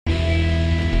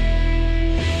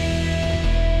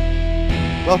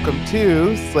Welcome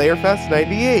to Slayerfest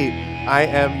 98. I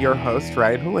am your host,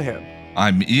 Ryan Houlihan.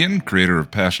 I'm Ian, creator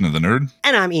of Passion of the Nerd.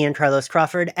 And I'm Ian Carlos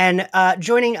Crawford. And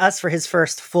joining us for his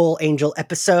first full Angel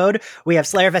episode, we have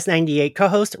Slayerfest 98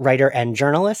 co-host, writer, and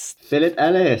journalist, Philip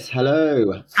Ellis.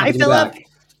 Hello. Hi, Philip.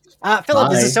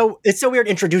 Philip, Hi. it's so weird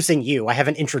introducing you. I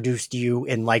haven't introduced you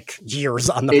in like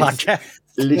years on the podcast.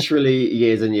 Literally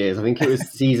years and years. I think it was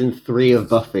season 3 of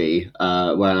Buffy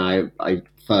when I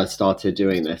first started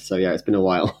doing this. So yeah, it's been a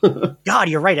while. God,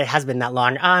 you're right. It has been that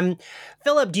long.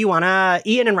 Philip, do you want to,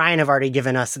 Ian and Ryan have already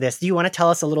given us this. Do you want to tell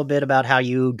us a little bit about how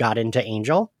you got into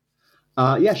Angel?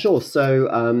 Yeah, sure.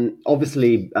 So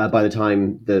obviously by the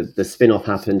time the spin-off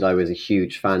happened, I was a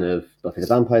huge fan of Buffy the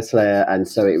Vampire Slayer. And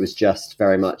so it was just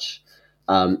very much,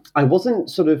 I wasn't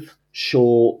sort of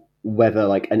sure whether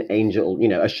like an Angel,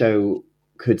 a show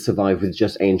could survive with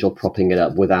just Angel propping it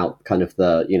up without kind of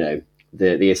the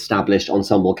established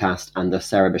ensemble cast and the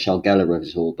Sarah Michelle Gellar of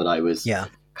it all. But I was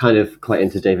kind of quite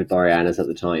into David Boreanaz at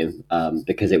the time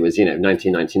because it was,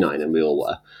 1999 and we all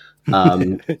were.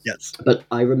 Yes. But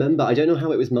I remember, I don't know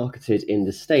how it was marketed in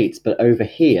the States, but over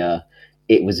here,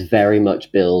 it was very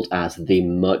much billed as the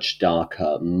much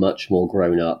darker, much more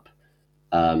grown up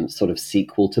sort of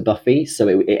sequel to Buffy. So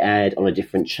it aired on a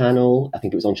different channel. I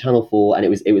think it was on Channel 4, and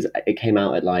it came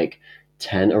out at like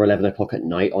 10 or 11 o'clock at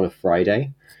night on a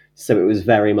Friday. So it was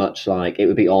very much like it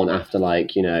would be on after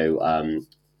like,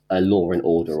 a Law and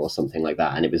Order or something like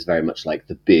that. And it was very much like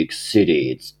the big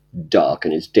city. It's dark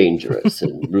and it's dangerous.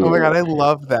 And Oh my God, I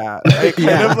love that. I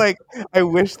kind of like, I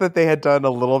wish that they had done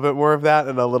a little bit more of that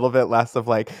and a little bit less of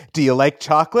like, do you like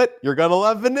chocolate? You're going to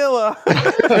love vanilla.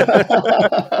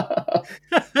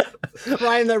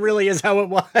 Ryan, that really is how it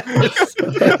was.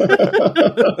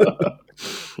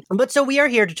 But so we are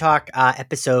here to talk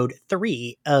episode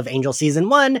 3 of Angel Season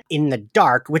 1, In the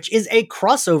Dark, which is a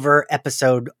crossover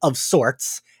episode of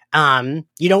sorts.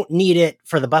 You don't need it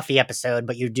for the Buffy episode,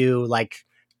 but you do like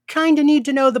kind of need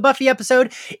to know the Buffy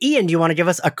episode. Ian, do you want to give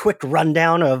us a quick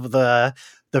rundown of the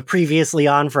previously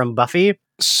on from Buffy?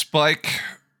 Spike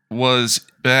was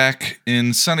back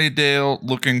in Sunnydale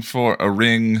looking for a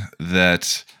ring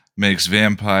that makes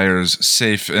vampires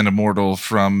safe and immortal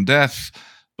from death.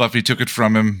 Buffy took it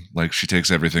from him, like she takes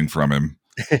everything from him,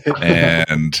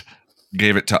 and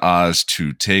gave it to Oz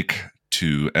to take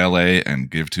to LA and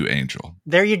give to Angel.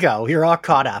 There you go. You're all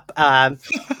caught up.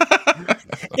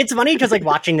 It's funny because like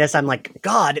watching this, I'm like,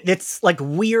 God, it's like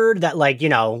weird that like,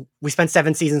 we spent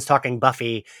 7 seasons talking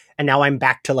Buffy and now I'm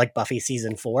back to like Buffy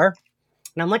season 4.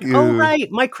 And I'm like, oh, right,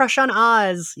 my crush on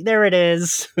Oz. There it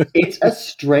is. It's a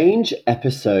strange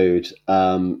episode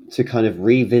to kind of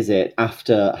revisit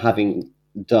after having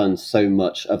done so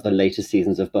much of the later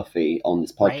seasons of Buffy on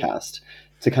this podcast,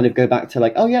 to kind of go back to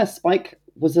like, oh yeah, Spike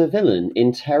was a villain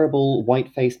in terrible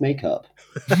white face makeup.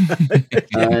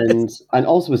 and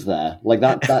Oz was there. Like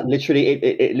that literally,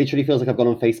 it literally feels like I've gone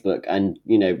on Facebook and,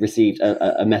 received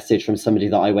a message from somebody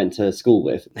that I went to school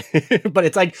with. But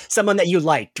it's like someone that you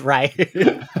liked, right?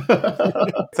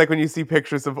 It's like when you see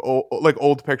pictures of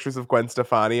old pictures of Gwen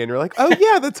Stefani and you're like, oh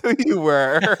yeah, that's who you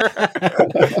were.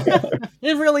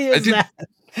 It really is that.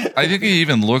 I think he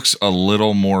even looks a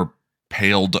little more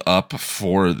paled up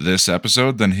for this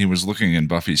episode than he was looking in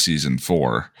Buffy season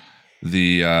 4.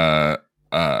 The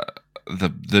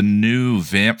new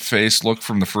vamp face look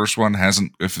from the first one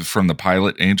from the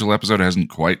pilot Angel episode hasn't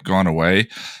quite gone away,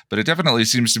 but it definitely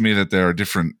seems to me that there are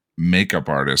different makeup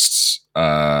artists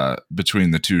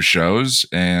between the two shows,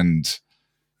 and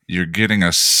you're getting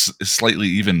a slightly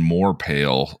even more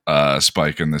pale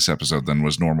Spike in this episode than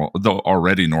was normal, though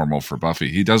already normal for Buffy.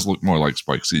 He does look more like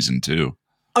Spike season 2.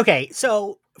 Okay,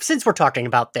 so since we're talking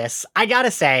about this, I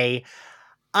gotta say,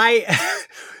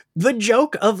 the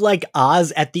joke of like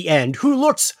Oz at the end, who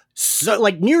looks so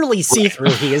like nearly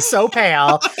see-through, he is so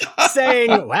pale,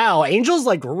 saying, wow, Angel's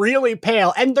like really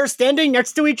pale, and they're standing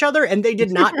next to each other and they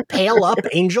did not pale up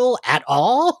Angel at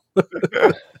all.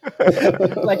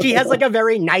 Like he has like a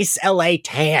very nice LA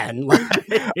tan.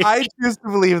 I choose to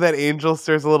believe that Angel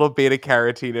stirs a little beta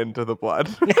carotene into the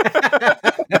blood.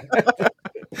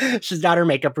 She's got her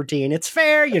makeup routine. It's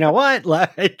fair. You know what?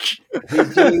 Like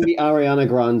he's doing the Ariana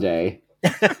Grande.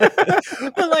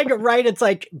 But like, right, it's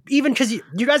like, even because you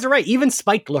guys are right, even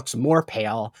Spike looks more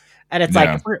pale, and it's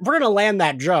like, we're gonna land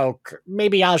that joke.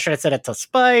 Maybe I should have said it to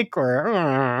Spike,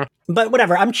 or but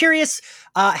whatever. I'm curious,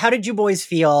 how did you boys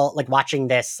feel like watching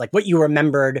this? Like what you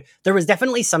remembered? There was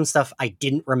definitely some stuff I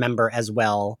didn't remember as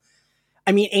well.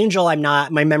 I mean, Angel,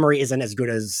 my memory isn't as good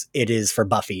as it is for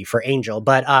Buffy, for Angel.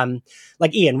 But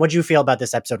like Ian, what'd you feel about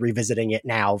this episode revisiting it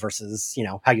now versus,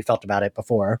 how you felt about it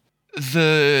before?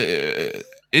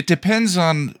 It depends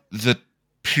on the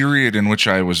period in which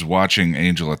I was watching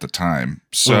Angel at the time.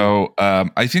 So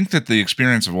I think that the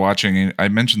experience of watching, I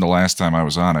mentioned the last time I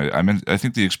was on it, I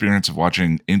think the experience of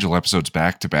watching Angel episodes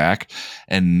back to back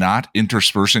and not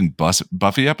interspersing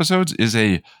Buffy episodes is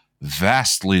a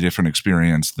vastly different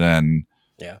experience than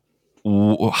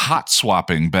hot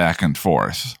swapping back and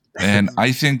forth. And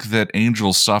I think that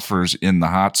Angel suffers in the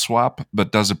hot swap,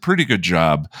 but does a pretty good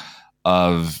job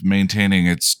of maintaining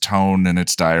its tone and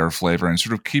its dire flavor and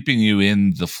sort of keeping you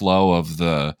in the flow of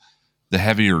the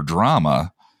heavier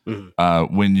drama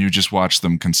when you just watch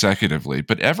them consecutively.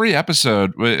 But every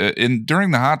episode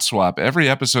during the hot swap, every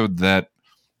episode that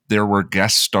there were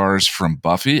guest stars from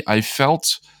Buffy, I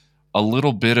felt a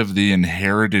little bit of the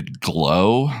inherited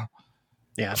glow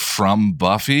from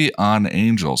Buffy on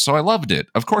Angel. So I loved it.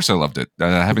 Of course I loved it.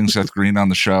 Having Seth Green on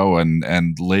the show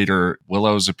and later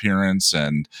Willow's appearance.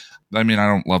 And I mean, I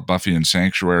don't love Buffy and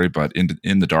Sanctuary, but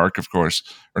in the dark, of course,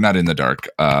 or not in the dark.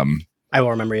 I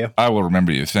will remember you. I will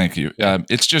remember you. Thank you.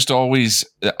 It's just always,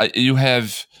 you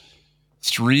have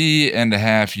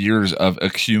 3.5 years of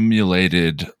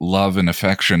accumulated love and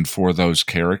affection for those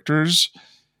characters.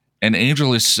 And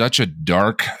Angel is such a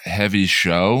dark, heavy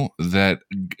show that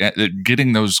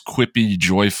getting those quippy,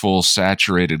 joyful,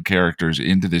 saturated characters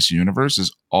into this universe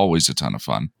is always a ton of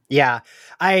fun. Yeah.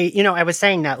 I was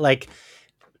saying that, like,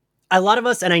 a lot of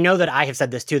us, and I know that I have said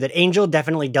this too, that Angel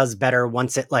definitely does better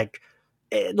once it, like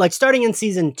starting in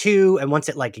season 2 and once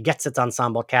it, like, gets its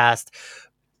ensemble cast.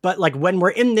 But, like, when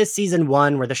we're in this season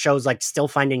 1 where the show's, like, still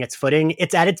finding its footing,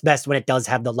 it's at its best when it does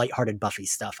have the lighthearted Buffy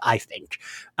stuff, I think.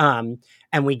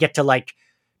 And we get to, like,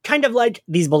 kind of like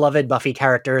these beloved Buffy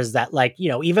characters that, like,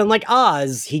 even like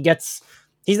Oz, he's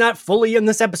not fully in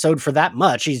this episode for that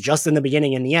much. He's just in the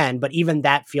beginning and the end, but even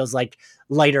that feels like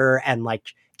lighter and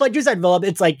like you said, Philip,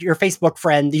 it's like your Facebook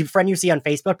friend, the friend you see on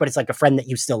Facebook, but it's like a friend that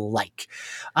you still like.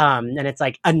 And it's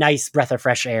like a nice breath of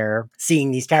fresh air seeing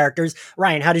these characters.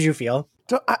 Ryan, how did you feel?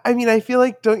 I mean, I feel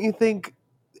like, don't you think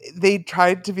they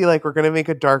tried to be like, we're going to make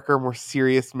a darker, more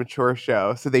serious, mature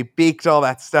show. So they baked all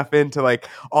that stuff into, like,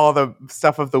 all the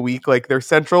stuff of the week. Like, their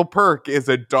central perk is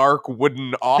a dark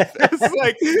wooden office.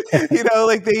 Like,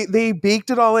 like they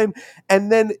baked it all in.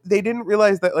 And then they didn't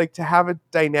realize that, like, to have a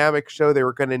dynamic show, they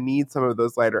were going to need some of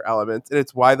those lighter elements. And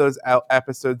it's why those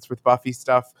episodes with Buffy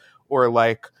stuff or,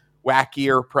 like,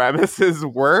 wackier premises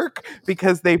work,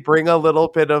 because they bring a little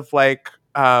bit of, like,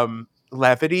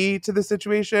 levity to the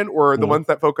situation, or the ones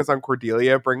that focus on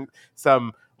Cordelia bring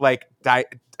some like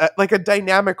a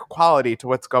dynamic quality to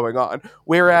what's going on.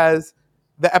 Whereas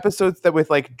the episodes that with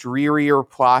like drearier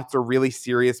plots or really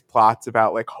serious plots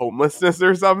about like homelessness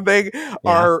or something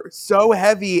are so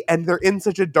heavy, and they're in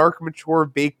such a dark, mature,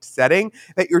 baked setting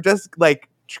that you're just like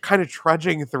kind of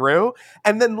trudging through.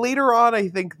 And then later on, I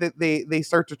think that they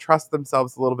start to trust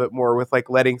themselves a little bit more with like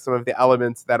letting some of the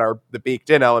elements that are the baked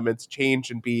in elements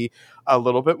change and be a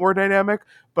little bit more dynamic.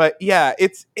 But yeah,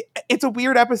 it's a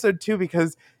weird episode too,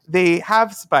 because they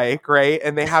have Spike, right?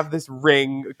 And they have this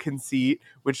ring conceit,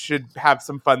 which should have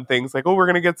some fun things like, oh, we're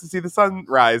going to get to see the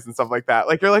sunrise and stuff like that.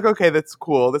 Like, you're like, okay, that's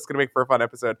cool. That's going to make for a fun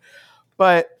episode.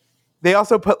 But they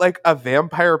also put like a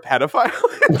vampire pedophile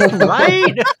in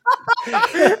right?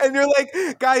 And you're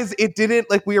like, guys, it didn't,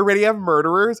 like, we already have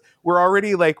murderers. We're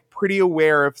already like pretty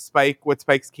aware of what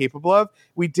Spike's capable of.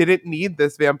 We didn't need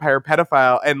this vampire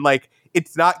pedophile. And like,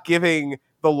 it's not giving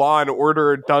the Law and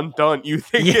Order dun you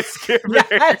think it's giving.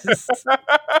 Yes.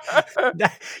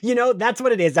 That's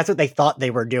what it is. That's what they thought they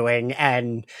were doing.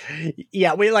 And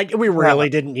yeah, we really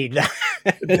didn't need that.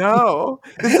 No.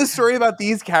 This is a story about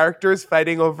these characters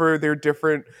fighting over their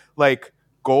different like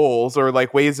goals or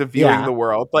like ways of viewing the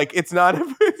world. Like, it's not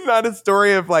a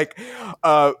story of like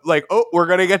oh, we're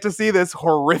gonna get to see this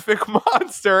horrific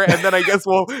monster, and then I guess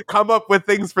we'll come up with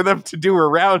things for them to do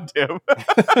around him.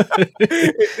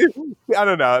 I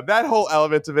don't know. That whole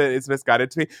element of it is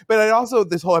misguided to me. But I also,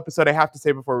 this whole episode, I have to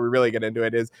say before we really get into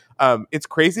it, is it's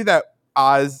crazy that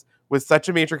Oz was such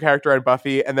a major character on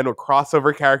Buffy and then a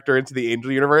crossover character into the Angel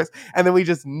universe, and then we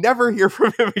just never hear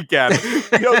from him again.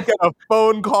 We don't get a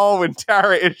phone call when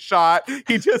Tara is shot.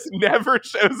 He just never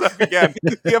shows up again.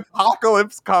 The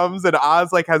apocalypse comes and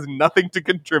Oz like has nothing to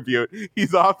contribute.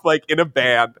 He's off like in a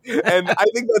band, and I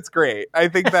think that's great. I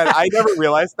think that I never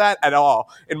realized that at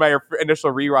all in my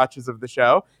initial rewatches of the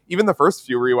show, even the first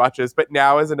few rewatches, but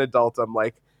now as an adult I'm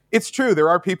like, it's true. There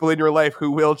are people in your life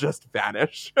who will just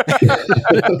vanish.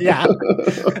 Yeah.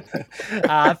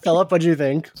 Philip, what do you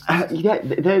think?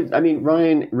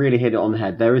 Ryan really hit it on the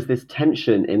head. There is this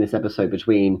tension in this episode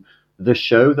between the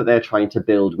show that they're trying to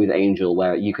build with Angel,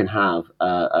 where you can have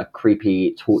a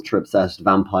creepy, torture-obsessed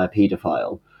vampire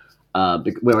pedophile,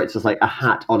 where it's just like a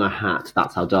hat on a hat.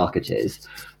 That's how dark it is.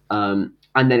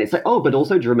 And then it's like, oh, but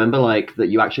also do you remember like that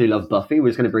you actually love Buffy? We're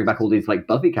just going to bring back all these like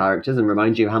Buffy characters and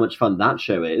remind you how much fun that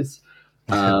show is.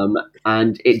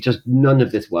 And it just, none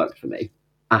of this worked for me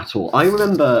at all. I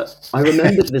remember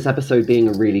this episode being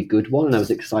a really good one, and I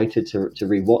was excited to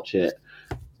rewatch it.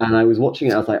 And I was watching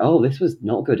it, I was like, oh, this was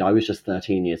not good. I was just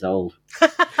 13 years old.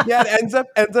 Yeah, it ends up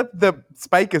the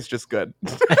Spike is just good.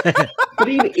 But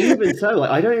even so,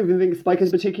 like, I don't even think Spike is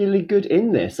particularly good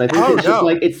in this. I think it's just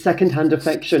like it's secondhand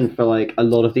affection for like a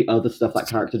lot of the other stuff that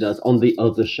character does on the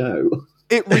other show.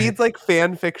 It reads like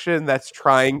fan fiction that's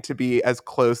trying to be as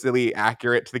closely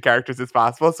accurate to the characters as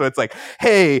possible. So it's like,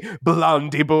 hey,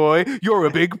 blondie boy, you're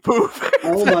a big poof.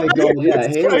 Oh my god, yeah.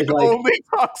 Here is like only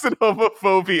talks in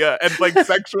homophobia and like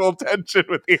sexual tension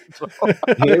with Angel.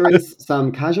 Here is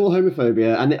some casual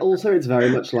homophobia, and it's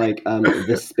very much like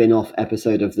the spin-off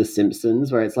episode of The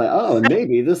Simpsons, where it's like, oh,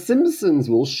 maybe The Simpsons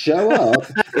will show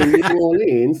up in New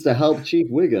Orleans to help Chief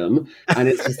Wiggum, and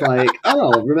it's just like,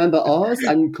 oh, remember Oz?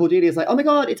 And Cordelia's like, oh my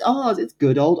god, it's Oz, it's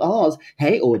good old Oz.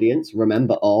 Hey, audience,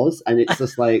 remember Oz? And it's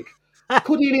just like,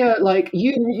 Cordelia, like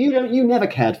you never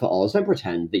cared for Oz. Don't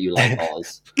pretend that you like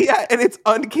Oz. Yeah, and it's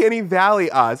Uncanny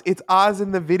Valley Oz. It's Oz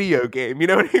in the video game. You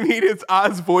know what I mean? It's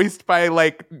Oz voiced by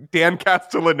like Dan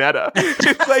Castellaneta.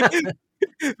 It's like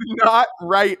not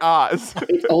right Oz.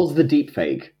 It's Oz the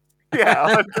deepfake.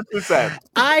 Yeah, 100%.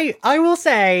 I will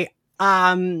say,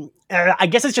 I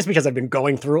guess it's just because I've been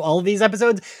going through all of these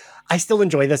episodes. I still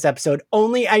enjoy this episode.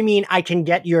 Only, I mean, I can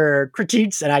get your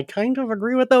critiques and I kind of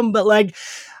agree with them, but like,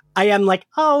 I am like,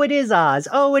 oh, it is Oz.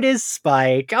 Oh, it is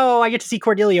Spike. Oh, I get to see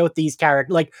Cordelia with these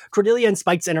characters. Like, Cordelia and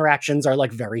Spike's interactions are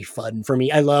like very fun for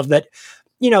me. I love that,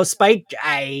 you know, Spike,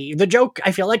 the joke,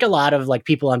 I feel like a lot of like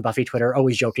people on Buffy Twitter are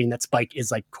always joking that Spike is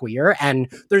like queer.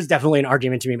 And there's definitely an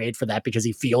argument to be made for that because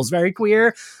he feels very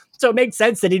queer. So it makes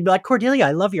sense that he'd be like, Cordelia,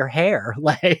 I love your hair.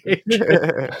 Like,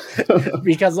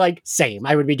 because like, same,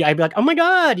 I'd be like, oh my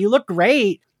God, you look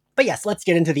great. But yes, let's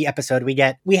get into the episode.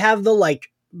 We have the like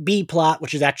B plot,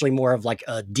 which is actually more of like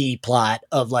a D plot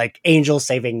of like Angel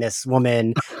saving this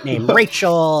woman named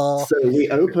Rachel. So we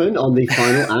open on the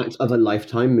final act of a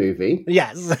Lifetime movie.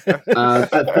 Yes.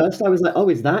 At first I was like, oh,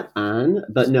 is that Anne?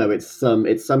 But no, it's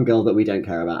some girl that we don't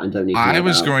care about and don't need to know I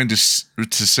was about. going to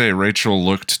say Rachel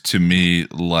looked to me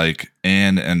like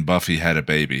Anne and Buffy had a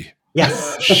baby.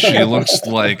 Yes. She looks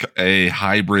like a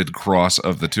hybrid cross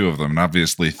of the two of them. And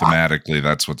obviously, thematically,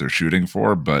 that's what they're shooting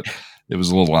for, but it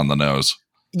was a little on the nose.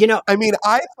 You know, I mean,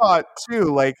 I thought too,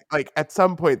 like at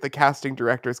some point the casting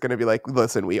director is going to be like,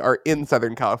 listen, we are in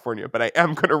Southern California, but I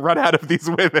am going to run out of these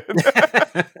women.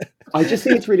 I just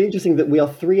think it's really interesting that we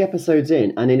are 3 episodes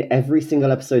in, and in every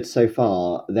single episode so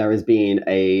far, there has been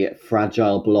a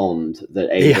fragile blonde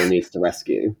that Angel needs to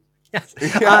rescue. Yes.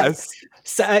 Yes.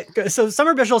 So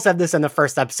Summer Bishel said this in the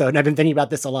first episode, and I've been thinking about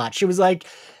this a lot. She was like,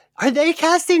 are they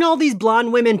casting all these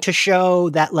blonde women to show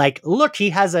that, like, look, he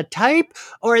has a type?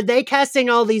 Or are they casting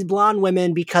all these blonde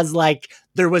women because, like,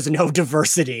 there was no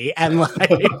diversity? And,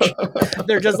 like,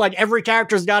 they're just like, every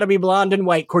character's got to be blonde and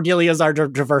white. Cordelia's our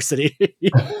diversity.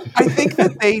 I think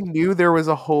that they knew there was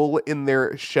a hole in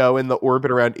their show in the orbit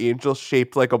around Angel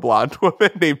shaped like a blonde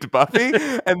woman named Buffy.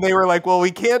 And they were like, well,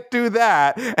 we can't do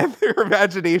that. And their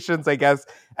imaginations, I guess,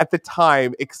 at the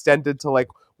time extended to, like,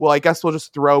 well, I guess we'll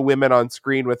just throw women on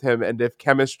screen with him, and if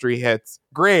chemistry hits,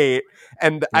 great.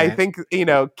 And I think, you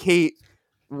know, Kate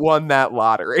won that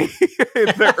lottery in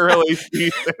the early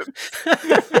season.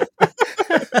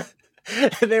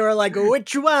 They were like,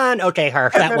 which one? Okay,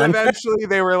 her, and that then one. Eventually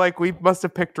they were like, we must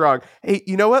have picked wrong. Hey,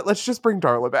 you know what? Let's just bring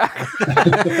Darla back.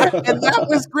 And that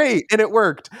was great. And it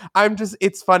worked.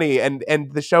 It's funny. And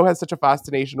the show has such a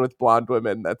fascination with blonde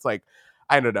women that's like,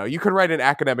 I don't know. You could write an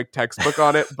academic textbook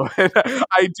on it, but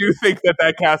I do think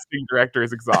that casting director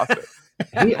is exhausted.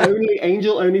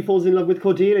 Angel only falls in love with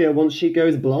Cordelia once she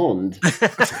goes blonde.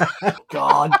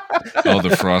 God. Oh,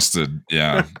 the frosted,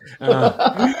 yeah.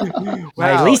 Wow,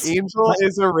 at least Angel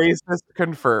is a racist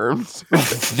confirmed.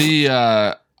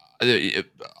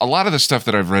 A lot of the stuff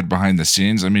that I've read behind the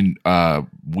scenes, I mean,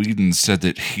 Whedon said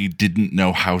that he didn't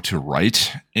know how to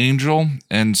write Angel,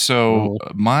 and so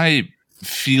my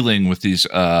feeling with these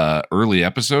early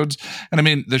episodes, and I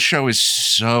mean the show is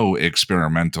so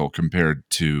experimental compared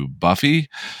to Buffy,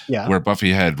 where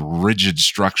Buffy had rigid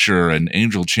structure and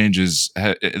Angel changes.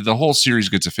 The whole series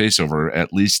gets a face over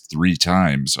at least 3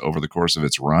 times over the course of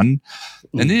its run,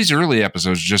 and these early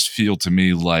episodes just feel to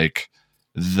me like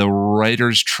the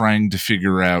writers trying to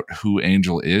figure out who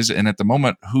Angel is, and at the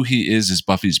moment who he is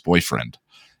Buffy's boyfriend.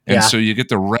 And so you get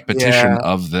the repetition Yeah.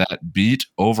 of that beat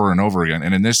over and over again.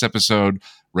 And in this episode,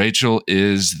 Rachel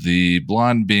is the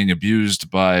blonde being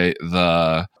abused by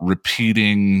the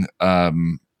repeating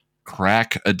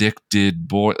crack addicted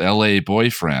LA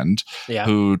boyfriend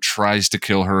who tries to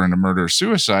kill her in a murder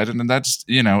suicide. And then that's,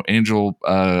 Angel.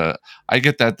 I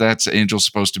get that that's Angel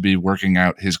supposed to be working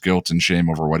out his guilt and shame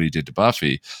over what he did to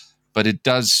Buffy, but it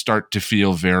does start to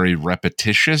feel very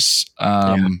repetitious.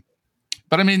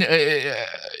 But I mean,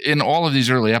 in all of these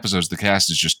early episodes, the cast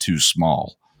is just too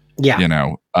small. Yeah.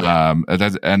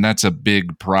 And that's a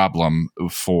big problem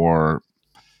for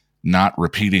not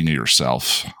repeating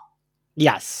yourself.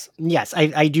 Yes.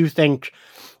 I do think,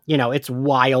 it's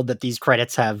wild that these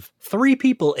credits have 3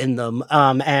 people in them.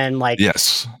 And like,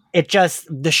 yes, it just,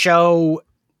 the show,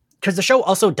 because the show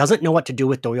also doesn't know what to do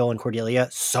with Doyle and Cordelia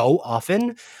so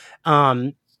often.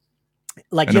 And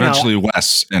eventually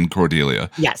Wes and Cordelia.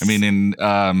 Yes. I mean, in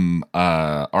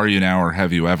Are You Now or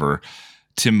Have You Ever,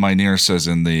 Tim Minear says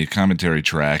in the commentary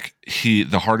track,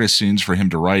 the hardest scenes for him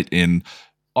to write in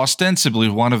ostensibly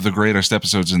one of the greatest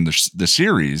episodes in the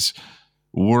series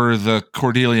were the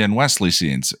Cordelia and Wesley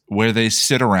scenes where they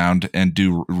sit around and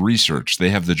do research. They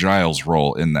have the Giles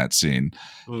role in that scene.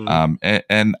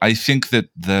 And I think that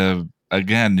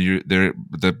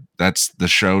that's the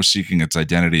show seeking its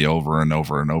identity over and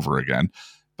over and over again.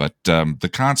 But the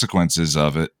consequences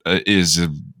of it is,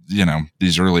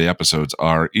 these early episodes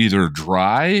are either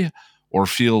dry or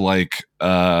feel like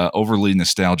overly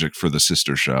nostalgic for the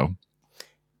sister show.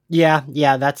 Yeah,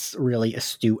 that's really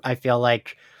astute. I feel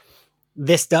like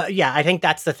I think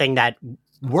that's the thing that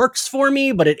works for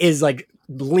me, but it is like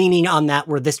leaning on that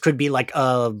where this could be like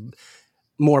a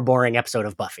more boring episode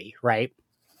of Buffy, right?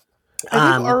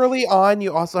 I think early on,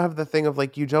 you also have the thing of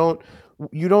like, you want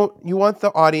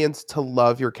the audience to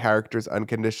love your characters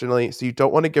unconditionally. So you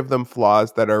don't want to give them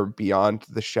flaws that are beyond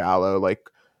the shallow. Like,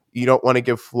 you don't want to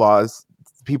give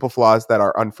people flaws that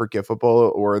are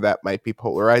unforgivable or that might be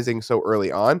polarizing so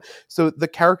early on. So the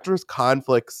characters'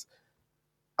 conflicts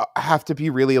have to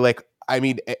be really like, I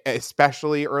mean,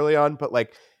 especially early on, but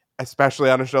like,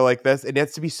 especially on a show like this, it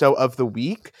needs to be so of the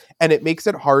week, and it makes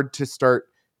it hard to start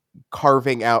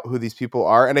carving out who these people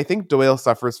are. And I think Doyle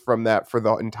suffers from that for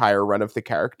the entire run of the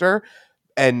character.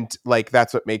 And like,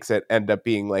 that's what makes it end up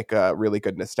being like a really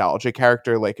good nostalgia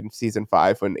character. Like in season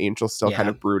 5, when Angel's still kind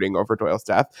of brooding over Doyle's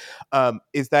death,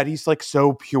 is that he's like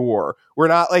so pure. We're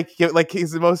not like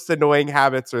his most annoying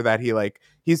habits are that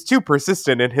he's too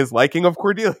persistent in his liking of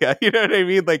Cordelia. You know what I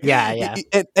mean? Like, yeah.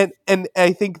 And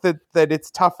I think that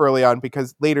it's tough early on,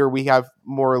 because later we have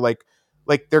more like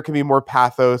there can be more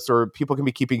pathos, or people can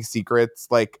be keeping secrets.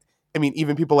 Like, I mean,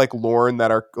 even people like Lorne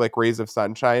that are like rays of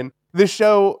sunshine. The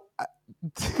show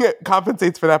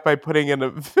compensates for that by putting in a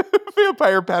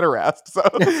vampire pederast. So,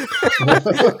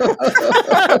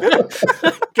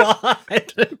 God,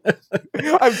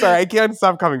 I'm sorry, I can't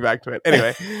stop coming back to it.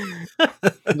 Anyway,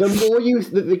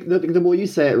 the more you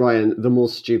say it, Ryan, the more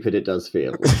stupid it does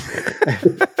feel.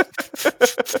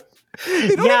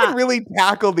 They don't even really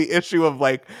tackle the issue of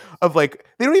like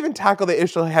they don't even tackle the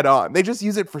issue head on. They just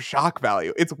use it for shock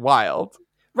value. It's wild.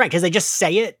 Right, because they just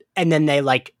say it and then they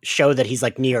like show that he's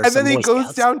like near. And then he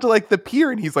goes down to like the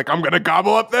pier and he's like, I'm gonna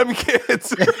gobble up them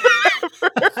kids.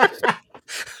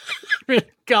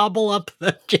 Gobble up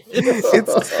the kids.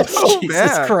 It's so Jesus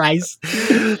bad. Christ.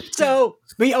 So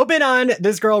we open on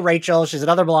this girl, Rachel. She's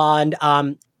another blonde.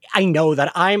 I know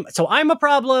that I'm a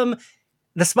problem.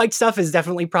 The Spike stuff is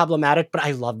definitely problematic, but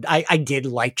I did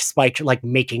like Spike like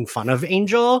making fun of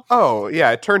Angel. Oh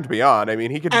yeah, it turned me on. I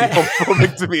mean, he could be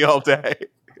homophobic to me all day.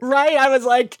 Right? I was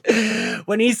like,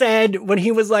 when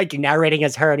he was like narrating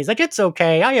as her and he's like, it's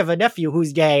okay, I have a nephew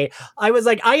who's gay. I was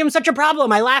like, I am such a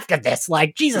problem. I laughed at this.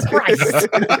 Like, Jesus Christ.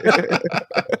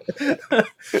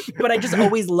 But I just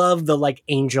always love the like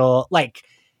Angel, like,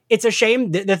 it's a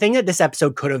shame. The thing that this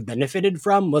episode could have benefited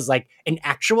from was like an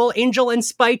actual Angel and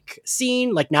Spike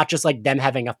scene, like not just like them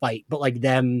having a fight, but like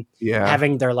them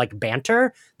having their like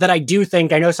banter. That I do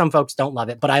think, I know some folks don't love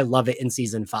it, but I love it in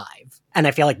season 5, and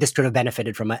I feel like this could have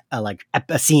benefited from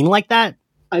a scene like that.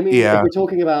 I mean, if we're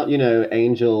talking about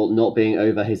Angel not being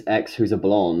over his ex who's a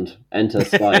blonde, enter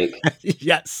Spike.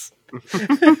 Yes.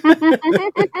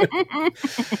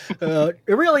 It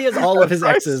really is all of his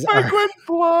exes. Spike went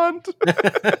blonde.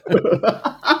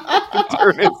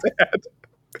 Turn his head.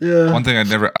 Yeah. One thing I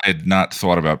had not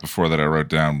thought about before that I wrote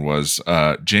down was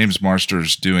James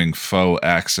Marsters doing faux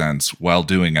accents while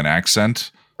doing an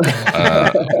accent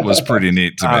was pretty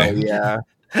neat to me. Oh yeah,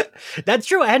 that's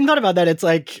true. I hadn't thought about that. It's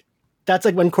like, that's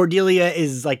like when Cordelia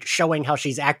is like showing how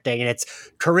she's acting, and it's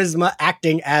charisma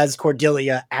acting as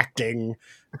Cordelia acting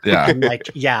Yeah. I'm like,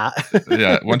 yeah.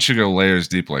 Yeah. Once you go layers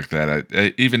deep like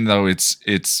that, even though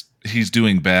he's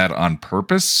doing bad on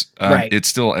purpose, Right. it's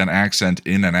still an accent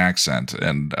in an accent.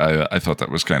 And I thought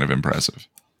that was kind of impressive.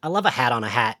 I love a hat on a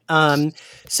hat.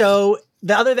 So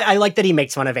the other thing, I like that he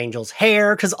makes fun of Angel's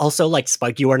hair, because also, like,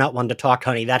 Spike, you are not one to talk,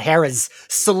 honey. That hair is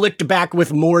slicked back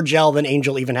with more gel than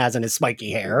Angel even has in his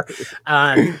spiky hair.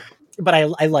 But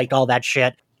I like all that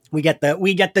shit. We get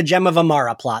the Gem of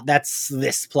Amara plot. That's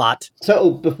this plot.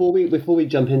 So before we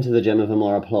jump into the Gem of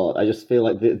Amara plot, I just feel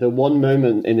like the one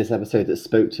moment in this episode that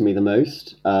spoke to me the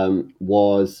most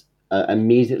was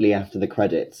immediately after the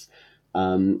credits,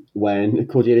 when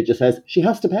Cordelia just says she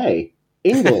has to pay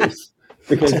invoice.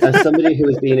 Because as somebody who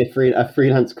has been a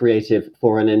freelance creative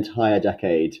for an entire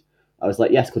decade, I was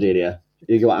like, yes, Cordelia,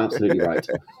 you are absolutely right.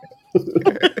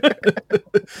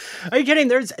 Are you kidding?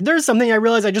 There's something I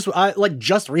realized I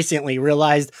just recently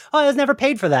realized, I was never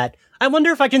paid for that. I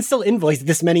wonder if I can still invoice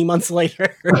this many months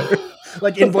later.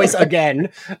 Like, invoice again.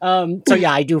 So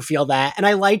yeah, I do feel that. And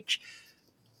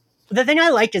the thing I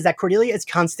like is that Cordelia is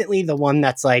constantly the one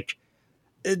that's like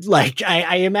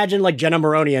I imagine like Jenna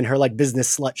Maroney in her like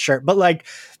business slut shirt, but like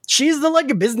she's the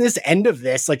like business end of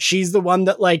this. Like, she's the one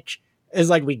that like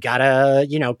is like, we gotta,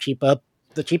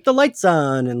 keep the lights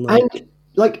on, and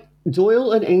like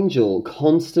Doyle and Angel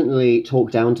constantly talk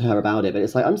down to her about it, but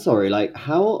it's like, I'm sorry, like,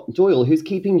 how, Doyle, who's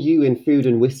keeping you in food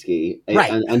and whiskey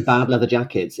and bad leather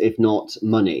jackets, if not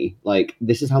money? Like,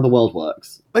 this is how the world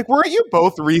works. Like, weren't you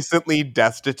both recently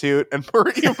destitute, and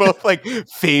weren't you both like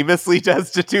famously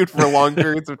destitute for long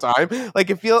periods of time? Like,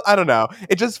 I don't know.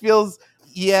 It just feels,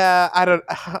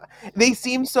 they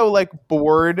seem so like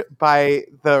bored by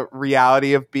the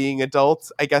reality of being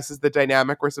adults, I guess, is the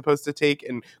dynamic we're supposed to take.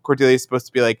 And Cordelia is supposed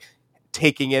to be like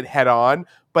taking it head on.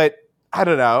 But I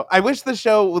don't know. I wish the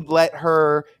show would let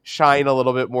her shine a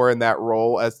little bit more in that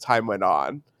role as time went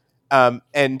on.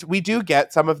 And we do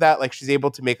get some of that. Like, she's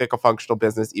able to make like a functional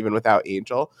business even without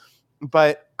Angel.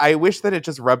 But I wish that it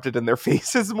just rubbed it in their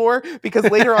faces more, because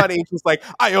later on, Angel's like,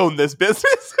 I own this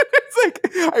business. It's like,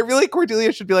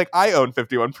 Cordelia should be like, I own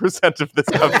 51% of this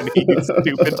company, you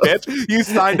stupid bitch. You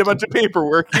signed a bunch of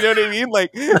paperwork. You know what I mean? Like,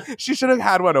 she should have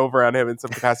had one over on him in some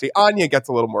capacity. Anya gets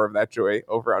a little more of that joy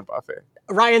over on Buffy.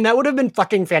 Ryan, that would have been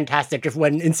fucking fantastic if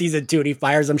when in season 2 he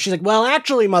fires him, she's like, well,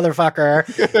 actually,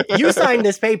 motherfucker, you signed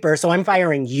this paper, so I'm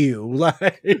firing you.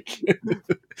 Like,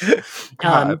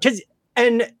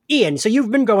 and Ian, so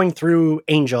you've been going through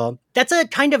Angel. That's a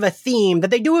kind of a theme that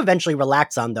they do eventually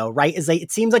relax on, though, right?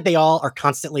 It seems like they all are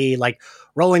constantly like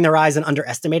rolling their eyes and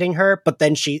underestimating her, but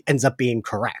then she ends up being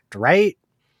correct, right?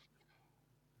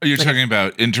 Are you talking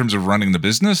about in terms of running the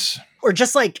business? Or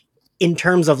just like in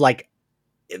terms of like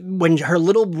when her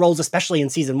little roles, especially in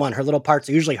season 1, her little parts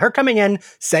are usually her coming in,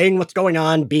 saying what's going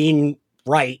on, being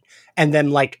right, and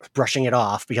then like brushing it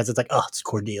off because it's like, oh, it's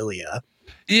Cordelia.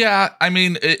 Yeah, I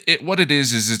mean, what it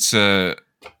is it's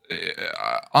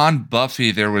on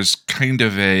Buffy, there was kind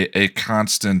of a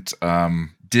constant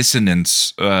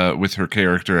dissonance with her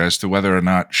character as to whether or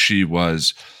not she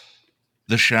was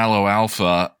the shallow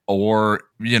alpha or,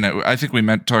 I think we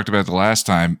talked about the last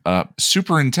time,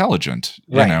 super intelligent,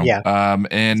 right, yeah.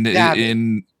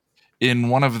 And in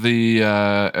one of the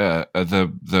I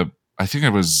think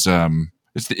it was,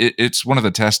 it's one of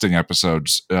the testing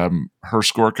episodes. Her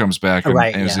score comes back and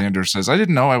Xander says, I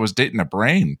didn't know I was dating a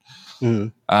brain.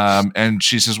 Mm-hmm. And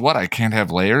she says, what? I can't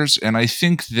have layers. And I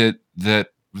think that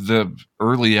the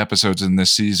early episodes in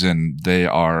this season,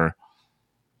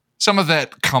 some of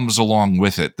that comes along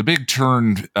with it. The big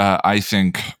turn, I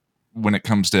think, when it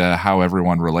comes to how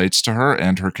everyone relates to her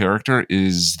and her character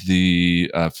is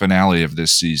the finale of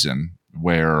this season,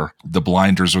 where the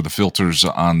blinders or the filters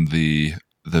on the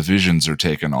visions are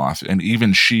taken off, and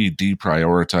even she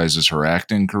deprioritizes her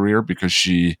acting career because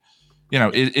she,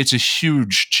 it's a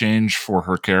huge change for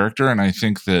her character, and I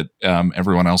think that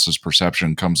everyone else's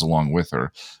perception comes along with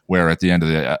her, where at the end of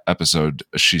the episode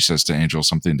she says to Angel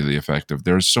something to the effect of,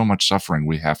 there's so much suffering,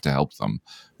 we have to help them.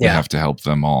 We have to help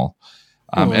them all.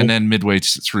 And then midway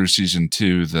through season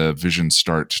 2, the visions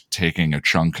start taking a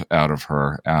chunk out of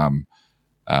her, and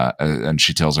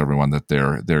she tells everyone that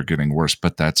they're getting worse,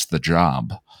 but that's the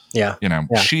job. Yeah.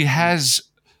 She has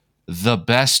the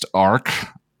best arc,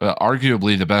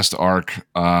 arguably the best arc,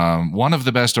 one of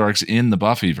the best arcs in the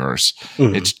Buffyverse.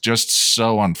 Mm-hmm. It's just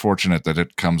so unfortunate that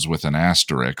it comes with an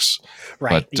asterisk.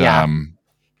 Right. But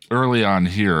early on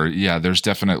here, there's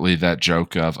definitely that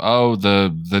joke of, oh, the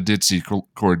ditzy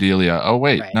Cordelia. Oh,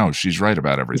 wait, no, she's right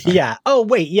about everything. Yeah. Oh,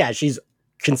 wait, yeah, she's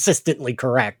consistently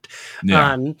correct.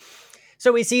 Yeah.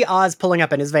 So we see Oz pulling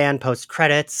up in his van post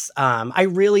credits. I'm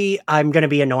going to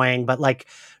be annoying, but like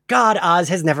God, Oz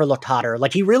has never looked hotter.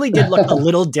 Like, he really did look a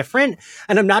little different.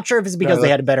 And I'm not sure if it's because they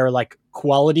had better, like,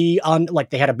 quality on, like,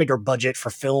 they had a bigger budget for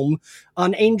film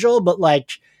on Angel, but,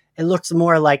 like, it looks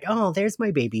more like, oh, there's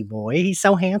my baby boy. He's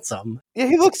so handsome. Yeah,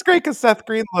 he looks great because Seth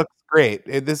Green looks great.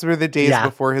 These were the days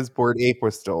before his Bored Ape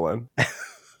was stolen.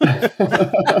 But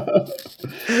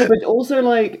also,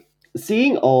 like,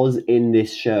 seeing Oz in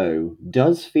this show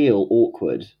does feel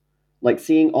awkward. Like,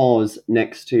 seeing Oz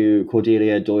next to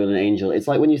Cordelia, Doyle, and Angel, it's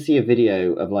like when you see a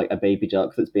video of, like, a baby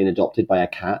duck that's been adopted by a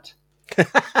cat.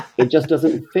 It just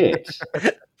doesn't fit.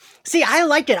 See, I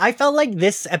liked it. I felt like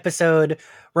this episode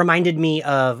reminded me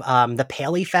of the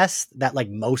Paley Fest that, like,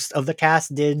 most of the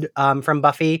cast did from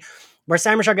Buffy, where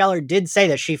Sarah Michelle Gellar did say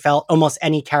that she felt almost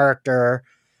any character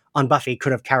on Buffy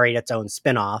could have carried its own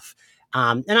spinoff.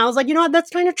 And I was like, you know what? That's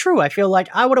kind of true. I feel like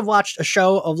I would have watched a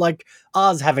show of, like,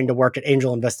 Oz having to work at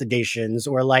Angel Investigations,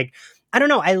 or, like, I don't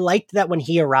know. I liked that when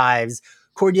he arrives,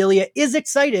 Cordelia is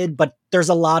excited, but there's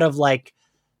a lot of, like,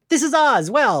 this is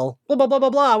Oz. Well, blah, blah, blah, blah,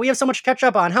 blah. We have so much to catch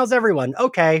up on. How's everyone?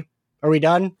 Okay. Are we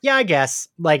done? Yeah, I guess.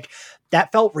 Like,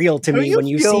 that felt real to me when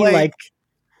you see, like...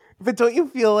 But don't you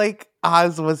feel like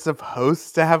Oz was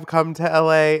supposed to have come to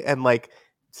LA and, like,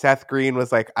 Seth Green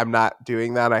was like, I'm not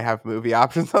doing that. I have movie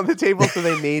options on the table. So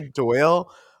they made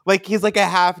Doyle. Like, he's like a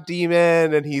half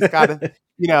demon, and he's got a,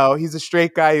 you know, he's a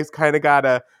straight guy who's kind of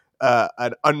got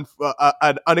an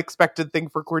unexpected thing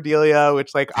for Cordelia,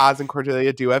 which, like, Oz and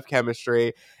Cordelia do have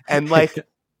chemistry. And, like,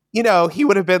 you know, he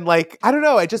would have been like, I don't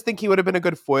know. I just think he would have been a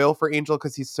good foil for Angel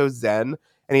because he's so zen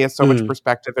and he has so much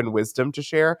perspective and wisdom to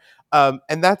share.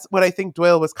 And that's what I think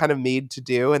Doyle was kind of made to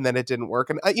do. And then it didn't work.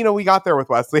 And, you know, we got there with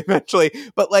Wesley eventually.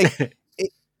 But, like,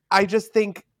 I just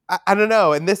think, I don't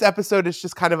know. And this episode is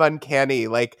just kind of uncanny.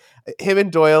 Like, him and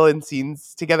Doyle in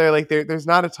scenes together, like, there's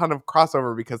not a ton of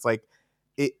crossover because, like,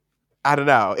 I don't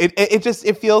know.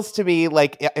 It feels to me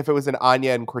like if it was an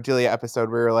Anya and Cordelia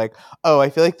episode where you're like, oh, I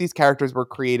feel like these characters were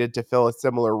created to fill a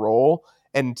similar role.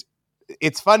 And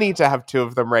it's funny to have two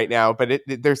of them right now, but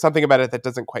there's something about it that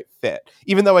doesn't quite fit.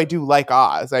 Even though I do like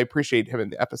Oz, I appreciate him in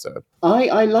the episode.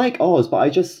 I like Oz, but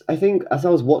I think as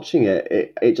I was watching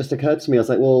it just occurred to me, I was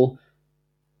like, well,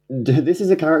 this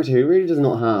is a character who really does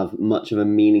not have much of a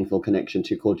meaningful connection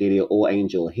to Cordelia or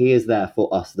Angel. He is there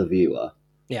for us, the viewer.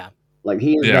 Yeah. Like,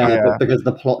 he is there because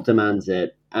the plot demands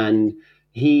it, and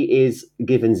he is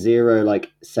given zero,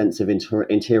 like, sense of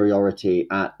interiority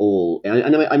at all.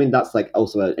 And I mean, that's, like,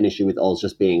 also an issue with Oz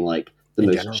just being, like, the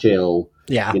most chill,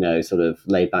 you know, sort of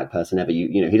laid back person ever.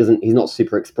 You know, he's not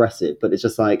super expressive, but it's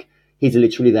just like he's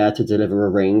literally there to deliver a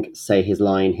ring, say his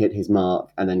line, hit his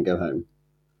mark, and then go home.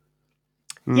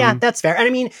 Yeah, that's fair. And I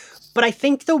mean, but I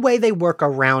think the way they work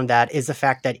around that is the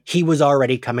fact that he was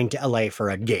already coming to LA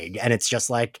for a gig, and it's just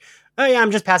like, oh yeah,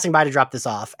 I'm just passing by to drop this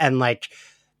off. And, like,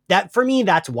 that, for me,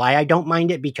 that's why I don't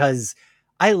mind it, because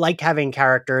I like having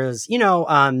characters, you know,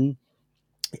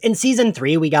 in season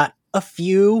 3, we got a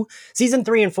few, season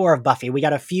 3 and 4 of Buffy, we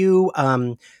got a few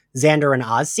Xander and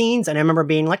Oz scenes, and I remember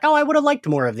being like, oh, I would have liked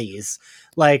more of these.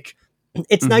 Like,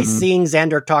 it's nice seeing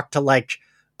Xander talk to, like,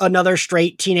 another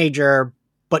straight teenager,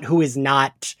 but who is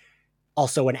not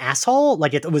also an asshole.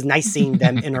 Like, it was nice seeing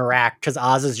them interact, because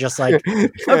Oz is just like,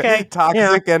 okay,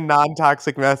 toxic and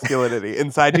non-toxic masculinity.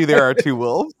 Inside you there are two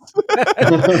wolves.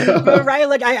 But, right,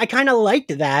 like, I kind of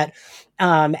liked that,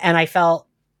 and I felt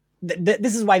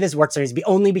this is why this works on me,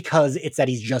 only because it's that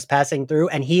he's just passing through,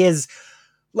 and he is,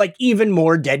 like, even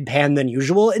more deadpan than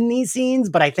usual in these scenes.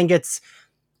 But I think it's,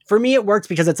 for me, it works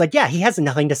because it's like, yeah, he has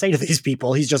nothing to say to these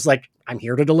people. He's just like, I'm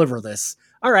here to deliver this.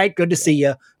 All right, good to see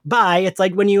you. Bye. It's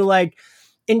like when you, like,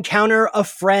 encounter a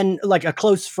friend, like a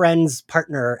close friend's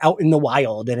partner out in the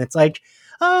wild, and it's like,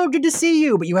 oh, good to see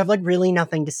you, but you have, like, really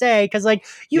nothing to say because, like,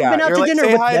 you've been out to dinner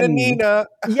say with hi them. to Nina.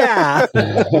 Yeah.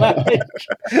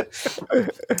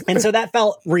 And so that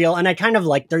felt real, and I kind of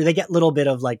like they get a little bit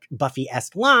of, like,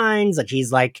 Buffy-esque lines. Like,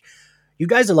 he's like, you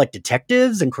guys are like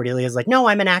detectives, and Cordelia's like, no,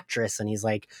 I'm an actress, and he's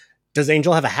like, does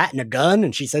Angel have a hat and a gun?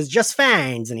 And she says, just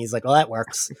fangs. And he's like, well, that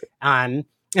works. And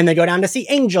they go down to see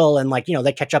Angel, and, like, you know,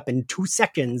 they catch up in 2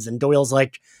 seconds, and Doyle's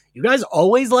like, you guys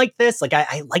always like this? Like,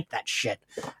 I like that shit.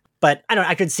 But I don't know,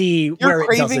 I could see where it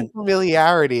doesn't. You're craving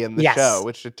familiarity in the show,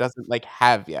 which it doesn't, like,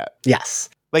 have yet. Yes.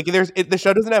 Like, the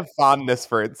show doesn't have fondness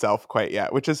for itself quite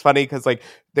yet, which is funny because, like,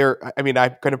 I mean,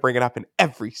 I'm going to bring it up in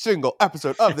every single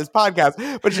episode of this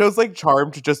podcast, but shows like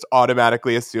Charmed just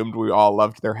automatically assumed we all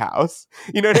loved their house.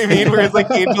 You know what I mean? Whereas,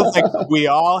 like, Angel's like, we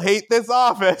all hate this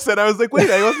office. And I was like, wait,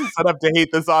 I wasn't set up to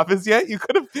hate this office yet. You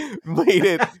could have made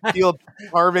it feel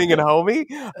charming and homey.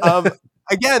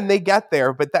 Again, they get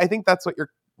there, but I think that's what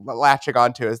you're latching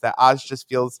onto, is that Oz just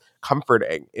feels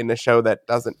comforting in a show that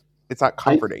doesn't It's not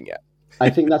comforting yet. I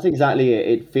think that's exactly it.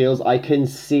 It feels, I can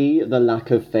see the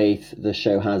lack of faith the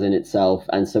show has in itself,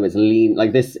 and so it's lean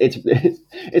like this. It's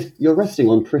you're resting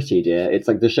on Pretty, dear. It's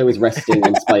like the show is resting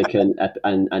on Spike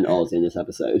and Oz in this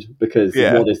episode, because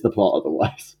what is the plot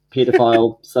otherwise?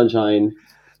 Pedophile, sunshine,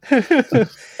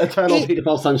 eternal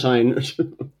pedophile sunshine.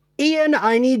 Ian,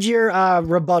 I need your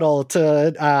rebuttal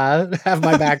to have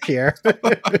my back here.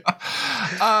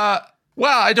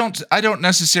 Well, I don't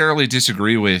necessarily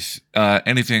disagree with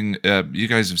anything you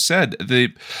guys have said.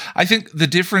 I think the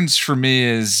difference for me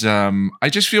is I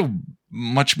just feel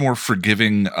much more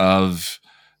forgiving of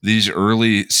these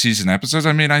early season episodes.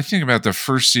 I mean, I think about the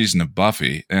first season of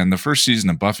Buffy, and the first season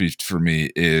of Buffy for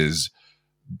me is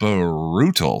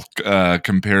brutal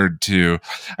compared to,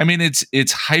 I mean,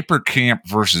 it's hyper camp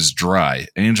versus dry.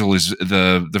 Angel is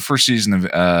the first season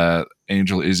of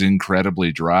Angel is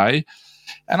incredibly dry.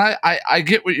 And I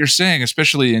get what you're saying,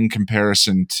 especially in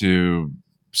comparison to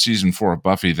season 4 of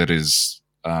Buffy, that is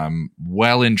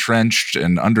well entrenched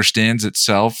and understands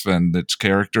itself and its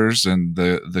characters, and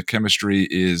the chemistry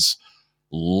is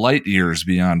light years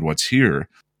beyond what's here.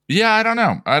 Yeah, I don't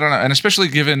know. And especially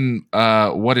given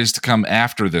what is to come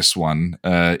after this one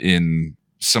in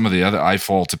some of the other I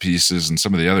Fall to Pieces and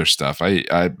some of the other stuff,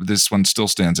 this one still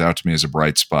stands out to me as a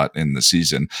bright spot in the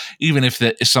season, even if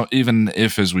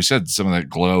as we said, some of that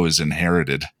glow is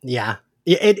inherited. Yeah,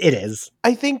 it is.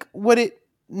 I think what it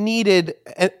needed,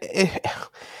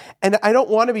 and I don't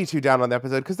want to be too down on the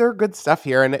episode because there are good stuff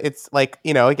here, and it's like,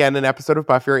 again, an episode of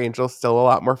Buffy or Angel is still a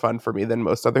lot more fun for me than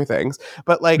most other things.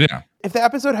 But if the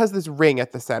episode has this ring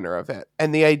at the center of it,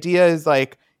 and the idea is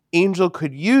like, Angel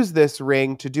could use this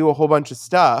ring to do a whole bunch of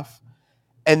stuff,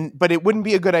 but it wouldn't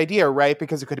be a good idea, right?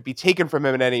 Because it could be taken from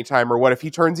him at any time, or what if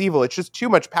he turns evil? It's just too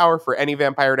much power for any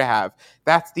vampire to have.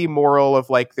 That's the moral of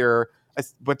like their A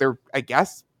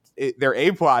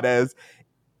plot is.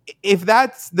 If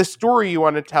that's the story you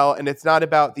want to tell, and it's not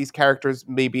about these characters,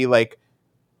 maybe like,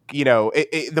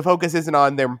 the focus isn't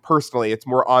on them personally, it's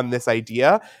more on this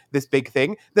idea, this big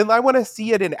thing, then I want to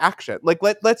see it in action. Like,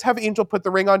 let's have Angel put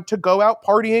the ring on to go out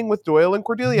partying with Doyle and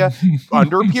Cordelia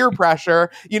under peer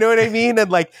pressure. You know what I mean? And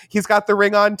like, he's got the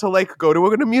ring on to like go to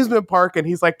an amusement park, and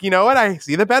he's like, you know what? I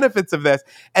see the benefits of this.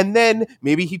 And then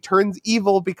maybe he turns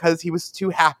evil because he was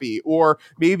too happy, or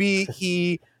maybe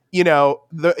he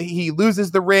he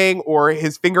loses the ring, or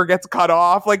his finger gets cut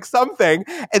off, like something,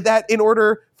 and that in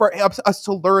order for us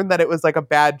to learn that it was like a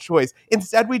bad choice.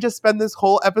 Instead, we just spend this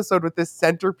whole episode with this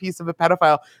centerpiece of a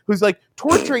pedophile who's like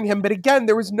torturing him. But again,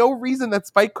 there was no reason that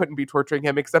Spike couldn't be torturing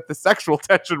him, except the sexual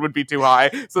tension would be too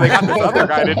high. So they got this other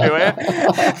guy to do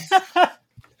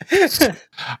it.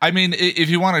 I mean, if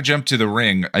you want to jump to the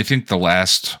ring, I think the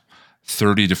last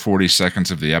 30 to 40 seconds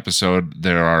of the episode,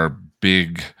 there are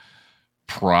big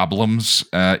problems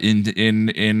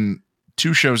in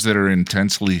two shows that are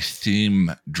intensely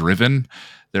theme driven.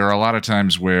 There are a lot of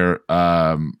times where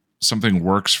something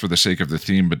works for the sake of the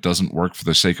theme but doesn't work for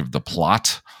the sake of the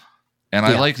plot. And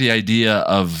I like the idea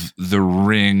of the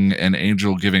ring and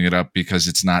Angel giving it up because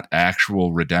it's not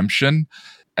actual redemption.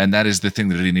 And that is the thing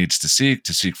that he needs to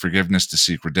seek forgiveness, to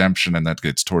seek redemption. And that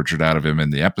gets tortured out of him in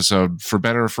the episode, for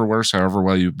better or for worse, however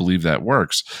well you believe that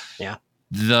works. Yeah.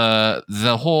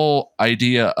 The whole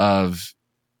idea of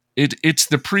it's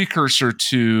the precursor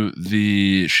to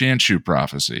the Shanshu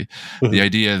prophecy. The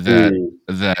idea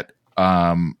that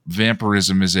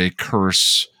vampirism is a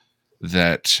curse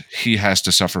that he has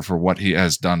to suffer for what he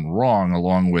has done wrong,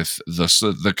 along with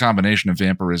the combination of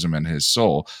vampirism and his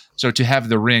soul. So to have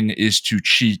the ring is to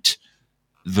cheat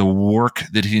the work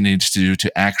that he needs to do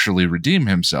to actually redeem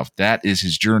himself. That is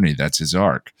his journey. That's his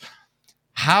arc.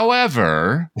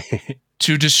 However,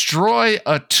 to destroy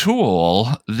a tool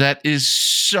that is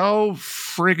so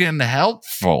friggin'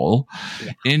 helpful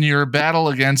in your battle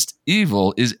against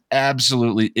evil is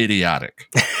absolutely idiotic.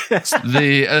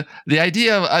 The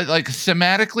idea of like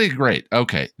thematically great.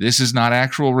 Okay, this is not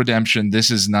actual redemption. This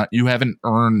is not, you haven't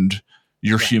earned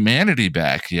your humanity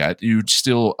back yet. You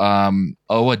still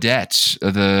owe a debt.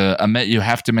 You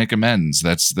have to make amends.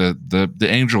 That's the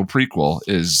Angel prequel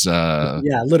is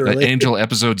literally. Angel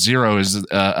episode 0 is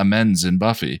amends in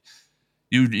Buffy.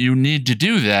 You need to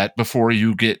do that before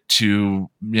you get to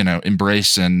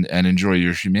embrace and enjoy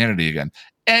your humanity again.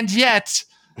 And yet,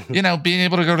 being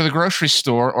able to go to the grocery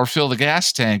store or fill the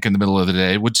gas tank in the middle of the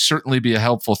day would certainly be a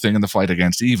helpful thing in the fight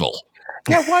against evil.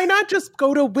 Yeah, why not just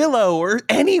go to Willow or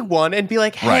anyone and be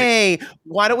like, hey,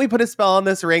 why don't we put a spell on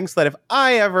this ring so that if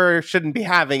I ever shouldn't be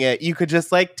having it, you could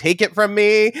just like take it from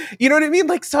me? You know what I mean?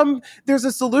 Like there's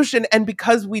a solution. And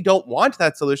because we don't want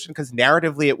that solution, because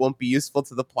narratively it won't be useful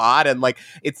to the plot and like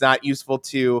it's not useful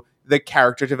to the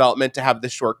character development to have the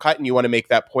shortcut and you want to make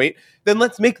that point, then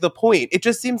let's make the point. It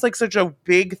just seems like such a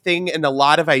big thing and a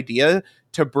lot of idea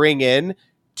to bring in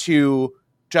to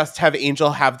just have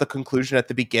Angel have the conclusion at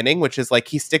the beginning, which is like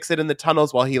he sticks it in the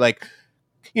tunnels while he like,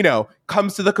 you know,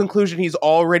 comes to the conclusion he's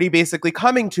already basically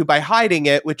coming to by hiding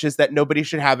it, which is that nobody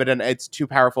should have it and it's too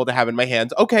powerful to have in my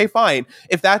hands. Okay, fine.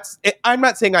 If that's it, I'm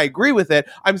not saying I agree with it.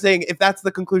 I'm saying if that's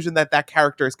the conclusion that that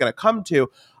character is going to come to,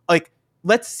 like,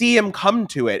 let's see him come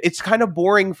to it. It's kind of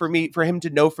boring for him to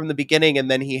know from the beginning and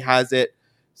then he has it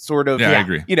sort of, I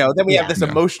agree. You know, then we have this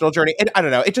emotional journey. And I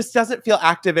don't know, it just doesn't feel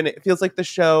active and it feels like the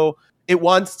show, it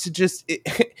wants to just,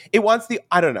 it wants the,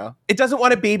 I don't know, it doesn't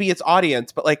want to baby its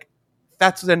audience, but like,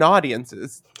 that's what an audience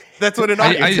is. That's what an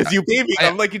audience is. You baby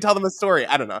them like you tell them a story.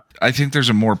 I don't know. I think there's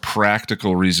a more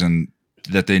practical reason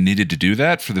that they needed to do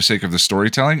that for the sake of the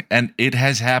storytelling. And it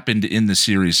has happened in the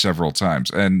series several times.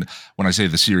 And when I say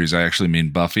the series, I actually mean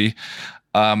Buffy.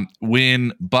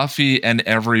 When Buffy and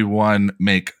everyone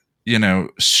make, you know,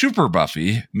 Super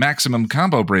Buffy, Maximum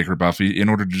Combo Breaker Buffy in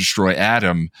order to destroy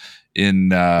Adam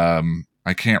in,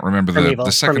 I can't remember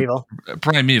the second.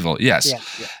 Primeval. Yes.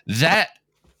 Yeah. That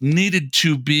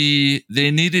they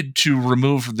needed to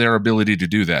remove their ability to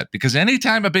do that, because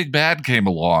anytime a big bad came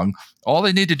along, all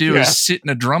they need to do is sit in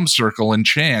a drum circle and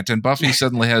chant, and Buffy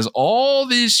suddenly has all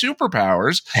these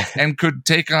superpowers and could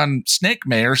take on Snake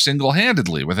Mayor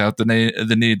single-handedly without the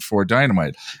need for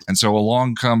dynamite. And so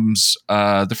along comes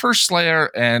the First Slayer,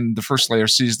 and the First Slayer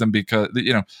sees them because,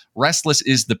 you know, restless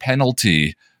is the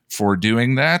penalty for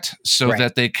doing that, so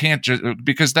that they can't just,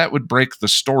 because that would break the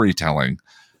storytelling.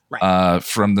 Right.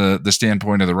 From the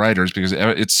standpoint of the writers, because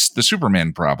it's the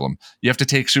Superman problem. You have to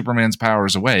take Superman's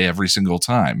powers away every single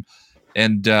time.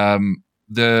 And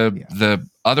the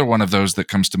other one of those that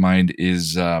comes to mind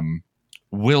is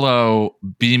Willow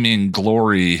beaming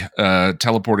Glory,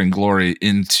 teleporting Glory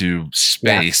into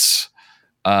space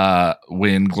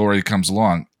when Glory comes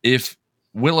along. If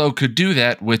Willow could do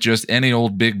that with just any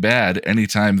old big bad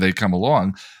anytime they come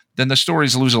along, then the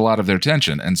stories lose a lot of their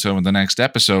tension. And so in the next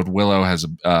episode, Willow has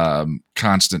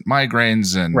constant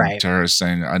migraines, and Tara's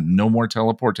saying no more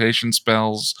teleportation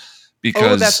spells.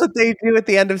 Because that's what they do at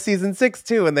the end of season 6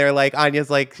 too. And they're like, Anya's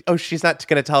like, oh, she's not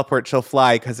going to teleport, she'll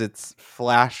fly because it's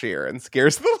flashier and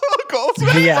scares the locals.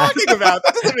 What are you talking about?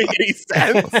 That doesn't make any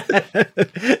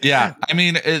sense. Yeah, I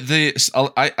mean,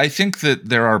 I think that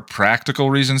there are practical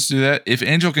reasons to do that. If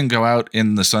Angel can go out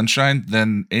in the sunshine,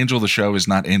 then Angel the show is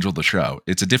not Angel the show.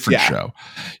 It's a different show.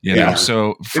 You know,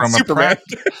 so from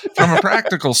a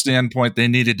practical standpoint, they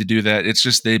needed to do that. It's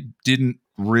just they didn't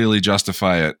really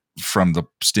justify it from the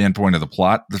standpoint of the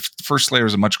plot. The First Slayer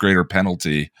is a much greater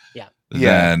penalty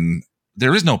than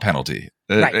there is no penalty.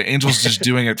 Angel's just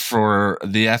doing it for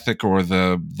the ethic or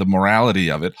the morality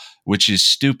of it, which is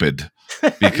stupid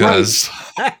because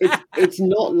it's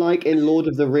not like in Lord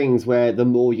of the Rings where the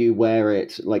more you wear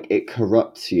it, like it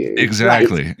corrupts you.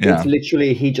 Exactly. It's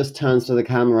literally, he just turns to the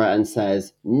camera and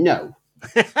says, no.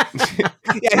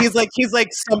 He's like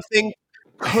something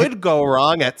could go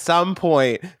wrong at some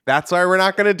point. That's why we're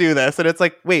not going to do this. And it's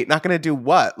like, wait, not going to do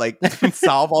what? Like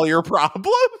solve all your problems?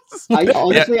 I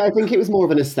think it was more of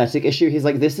an aesthetic issue. He's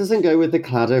like, this doesn't go with the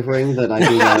claddagh ring that I've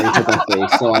been wearing to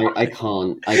Buffy, so I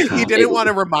can't. He didn't want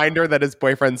a reminder that his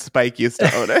boyfriend Spike used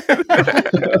to own it.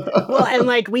 Well, and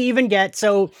like we even get,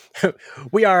 so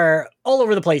we are all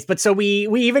over the place, but so we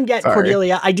even get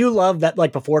Cordelia. I do love that,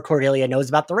 like, before Cordelia knows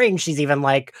about the ring, she's even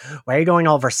like, why are you going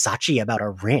all Versace about a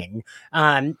ring?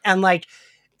 And like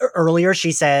earlier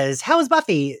she says, how is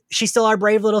Buffy? She's still our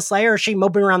brave little Slayer? Is she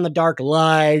moping around the dark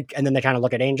like? And then they kind of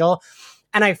look at Angel.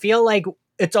 And I feel like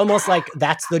it's almost like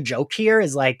that's the joke here,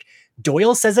 is like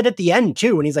Doyle says it at the end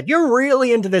too. And he's like, you're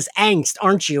really into this angst,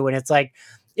 aren't you? And it's like,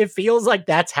 it feels like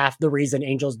that's half the reason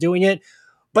Angel's doing it.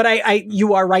 But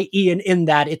you are right, Ian, in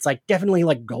that it's like definitely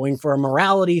like going for a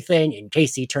morality thing in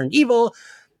case he turned evil.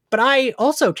 But I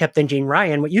also kept thinking,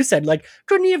 Ryan, what you said, like,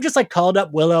 couldn't he have just like called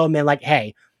up Willow and been like,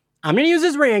 hey, I'm going to use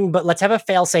his ring, but let's have a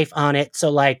failsafe on it. So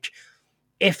like,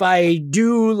 if I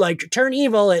do like turn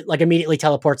evil, it like immediately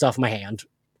teleports off my hand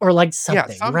or like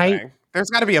something. Right? There's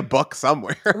got to be a book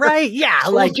somewhere. Right, yeah.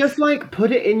 Or like, just like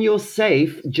put it in your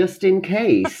safe just in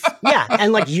case. Yeah,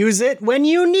 and like use it when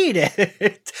you need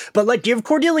it. But like give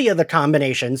Cordelia the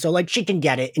combination so like she can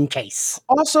get it in case.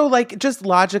 Also, like, just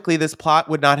logically, this plot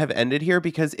would not have ended here,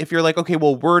 because if you're like, okay,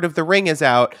 well, word of the ring is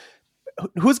out,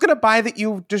 who's going to buy that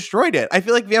you destroyed it? I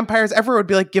feel like vampires everywhere would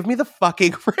be like, give me the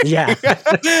fucking ring. Yeah.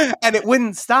 And it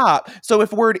wouldn't stop. So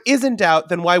if word isn't out,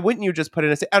 then why wouldn't you just put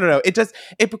in I don't know.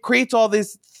 It creates all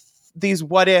these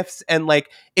what ifs, and like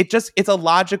it's a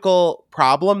logical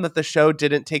problem that the show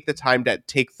didn't take the time to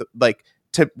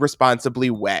to responsibly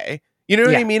weigh. You know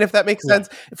what I mean? If that makes sense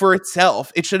for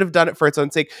itself, it should have done it for its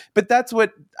own sake. But that's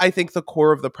what I think the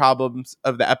core of the problems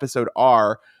of the episode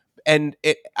are. And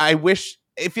I wish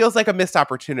it feels like a missed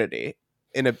opportunity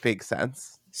in a big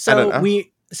sense.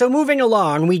 So moving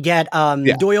along, we get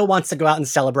Doyle wants to go out and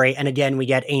celebrate, and again we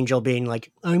get Angel being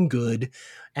like, "I'm good,"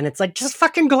 and it's like, just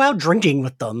fucking go out drinking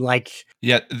with them, like.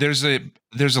 Yeah, there's a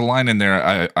line in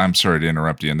there. I'm sorry to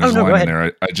interrupt you, and there's a line in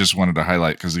there I just wanted to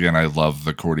highlight because again I love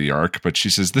the Cordy arc. But she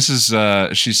says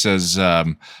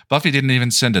Buffy didn't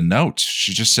even send a note;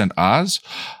 she just sent Oz.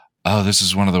 Oh, this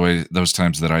is one of those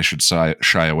times that I should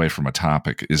shy away from a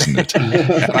topic, isn't it?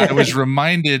 And I was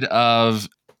reminded of.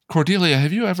 Cordelia,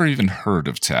 have you ever even heard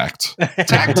of tact?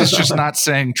 Tact is just not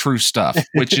saying true stuff,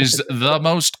 which is the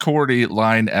most Cordy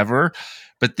line ever.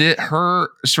 But her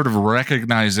sort of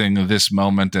recognizing this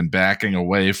moment and backing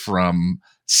away from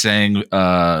saying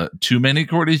too many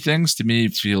Cordy things to me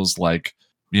feels like,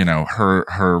 her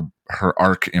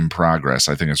arc in progress.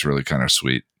 I think it's really kind of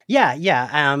sweet. Yeah.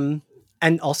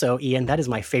 And also, Ian, that is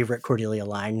my favorite Cordelia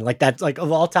line. Like that's like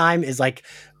of all time is like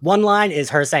one line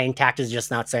is her saying tact is just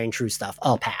not saying true stuff.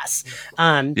 I'll pass.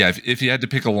 If you had to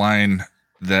pick a line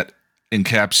that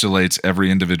encapsulates every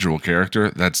individual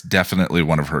character, that's definitely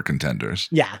one of her contenders.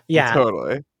 Yeah.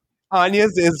 Totally.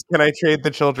 Anya's is, can I trade the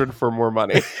children for more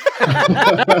money?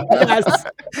 Yes.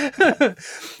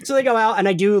 So they go out, and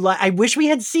I wish we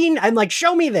had seen, I'm like,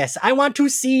 show me this. I want to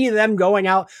see them going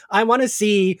out. I want to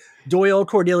see Doyle,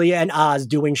 Cordelia, and Oz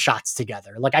doing shots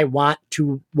together. Like, I want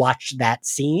to watch that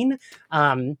scene.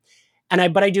 But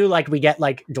I do like, we get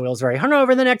like Doyle's very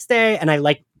hungover the next day, and I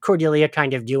like Cordelia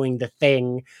kind of doing the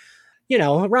thing.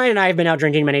 Ryan and I have been out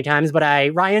drinking many times, but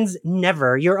Ryan's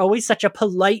never. You're always such a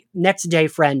polite next day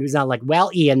friend who's not like, well,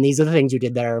 Ian, these are the things you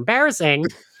did that are embarrassing.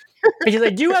 Because I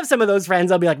do have some of those friends.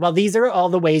 I'll be like, well, these are all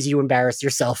the ways you embarrassed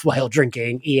yourself while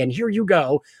drinking, Ian. Here you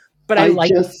go. But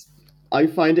I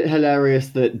find it hilarious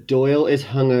that Doyle is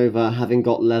hungover, having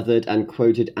got leathered and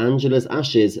quoted Angela's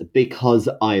ashes because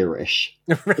Irish.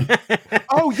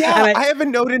 Oh, yeah. I have a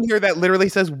note in here that literally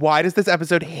says, why does this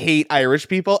episode hate Irish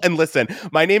people? And listen,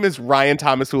 my name is Ryan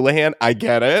Thomas Houlihan. I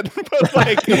get it. But,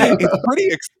 like, it's pretty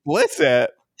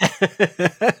explicit.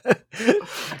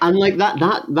 And, like,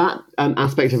 that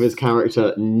aspect of his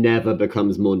character never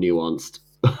becomes more nuanced.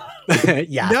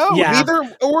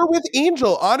 Neither or with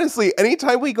Angel. Honestly,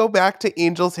 anytime we go back to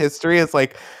Angel's history as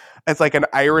like an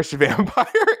Irish vampire,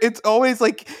 it's always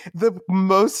like the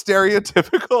most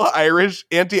stereotypical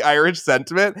anti-Irish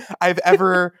sentiment I've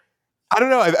ever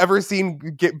seen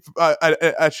get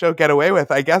a show get away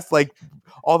with. I guess like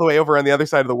all the way over on the other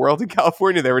side of the world in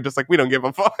California, they were just like, we don't give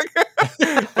a fuck.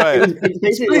 But it's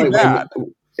basically like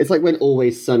it's like when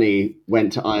Always Sunny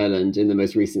went to Ireland in the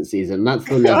most recent season. That's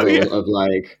the level of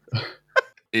like.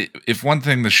 If one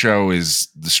thing the show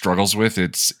struggles with,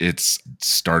 it's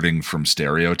starting from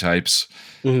stereotypes.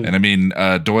 Mm-hmm. And I mean,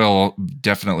 Doyle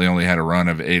definitely only had a run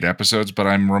of 8 episodes, but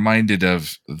I'm reminded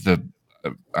of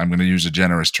I'm going to use a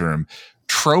generous term,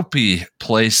 tropey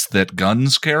place that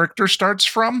Gunn's character starts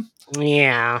from.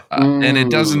 Yeah. And it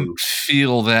doesn't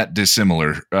feel that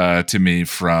dissimilar to me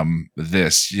from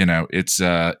this. It's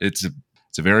a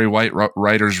very white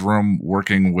writer's room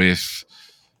working with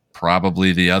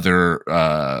probably the other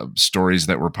stories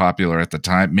that were popular at the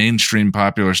time, mainstream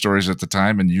popular stories at the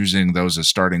time, and using those as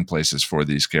starting places for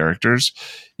these characters.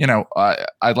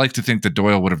 I'd like to think that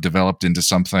Doyle would have developed into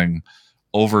something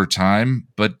over time,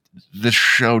 but this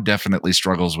show definitely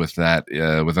struggles with that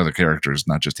with other characters,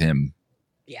 not just him.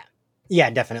 Yeah,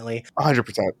 definitely.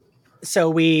 100%. So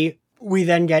we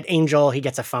then get Angel. He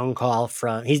gets a phone call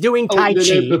he's doing Tai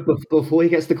Chi. Before he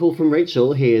gets the call from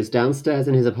Rachel, he is downstairs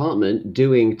in his apartment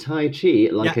doing Tai Chi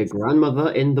like a grandmother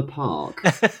in the park.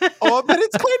 Oh, but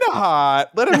it's kind of hot.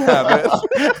 Let him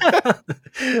have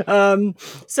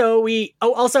it.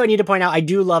 Also, I need to point out, I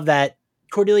do love that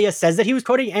Cordelia says that he was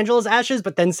quoting Angela's ashes,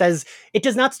 but then says it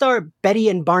does not star Betty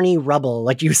and Barney Rubble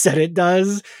like you said it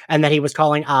does, and that he was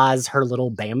calling Oz her little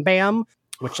Bam Bam,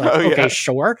 which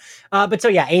sure. But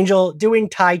Angel doing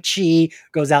Tai Chi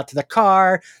goes out to the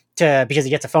car because he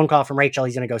gets a phone call from Rachel.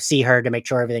 He's going to go see her to make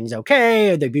sure everything's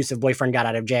okay. The abusive boyfriend got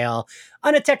out of jail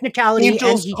on a technicality.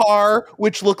 Angel's car,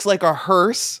 which looks like a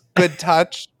hearse. Good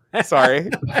touch. Sorry.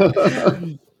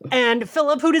 And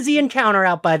Philip, who does he encounter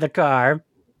out by the car?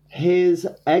 His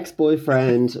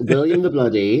ex-boyfriend, William the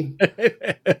Bloody,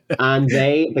 and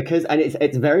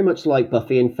it's very much like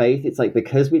Buffy and Faith. It's like,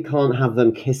 because we can't have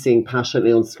them kissing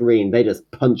passionately on screen, they just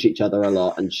punch each other a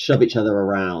lot and shove each other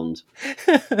around.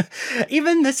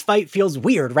 Even this fight feels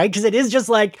weird, right? Because it is just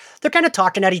like, they're kind of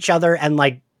talking at each other and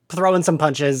like throwing some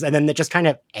punches, and then it just kind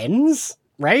of ends.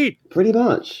 right? Pretty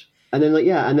much. And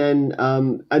then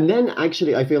and then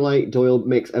actually I feel like Doyle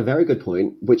makes a very good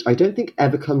point, which I don't think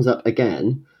ever comes up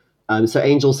again. So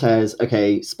Angel says,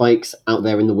 okay, Spike's out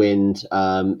there in the wind.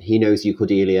 He knows you,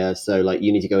 Cordelia, so like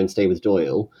you need to go and stay with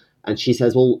Doyle. And she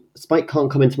says, well, Spike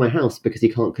can't come into my house because he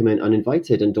can't come in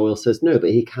uninvited. And Doyle says, no, but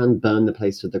he can burn the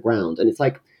place to the ground. And it's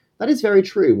like, that is very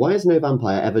true. Why has no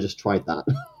vampire ever just tried that?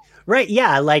 Right,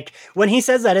 yeah, like when he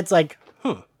says that, it's like,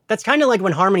 that's kind of like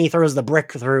when Harmony throws the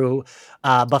brick through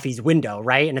Buffy's window,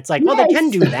 right? And it's like, well, they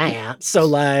can do that. So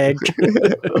like,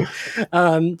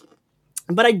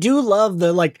 but I do love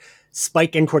the like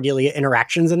Spike and Cordelia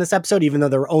interactions in this episode, even though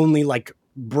they're only like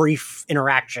brief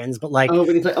interactions, but like, but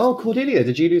he's like, oh, Cordelia,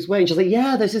 did you lose weight? And she's like,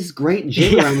 yeah, there's this great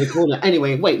gym around the corner.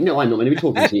 Anyway, wait, no, I'm not going to be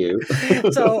talking to you.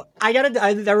 So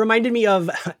that reminded me of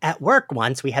at work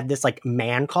once we had this like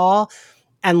man call,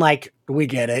 and like, we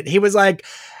get it. He was like,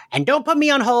 and don't put me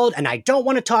on hold, and I don't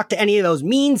want to talk to any of those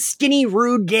mean, skinny,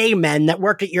 rude gay men that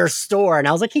work at your store. And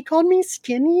I was like, he called me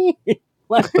skinny?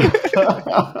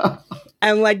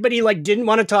 And like, but he like didn't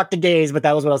want to talk to gays, but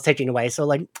that was what I was taking away. So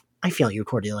like, I feel you,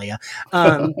 Cordelia.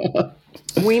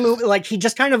 We move, like, he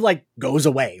just kind of like goes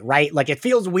away, right? Like, it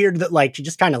feels weird that like he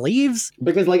just kind of leaves.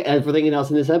 Because like everything else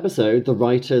in this episode, the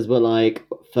writers were like,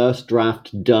 first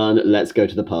draft done, let's go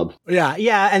to the pub.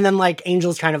 Yeah. And then like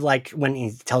Angel's kind of like when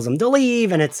he tells him to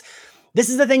leave, and this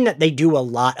is the thing that they do a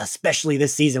lot, especially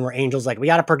this season, where Angel's like, we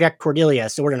got to protect Cordelia,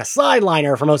 so we're going to sideline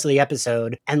her for most of the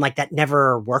episode. And like, that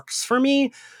never works for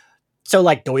me. So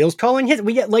like Doyle's calling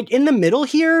we get like in the middle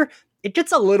here, it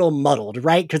gets a little muddled,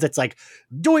 right? Because it's like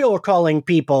Doyle calling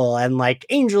people and like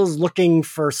Angel's looking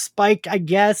for Spike, I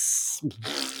guess.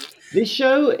 This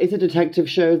show is a detective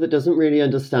show that doesn't really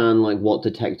understand like what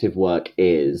detective work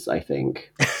is, I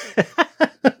think.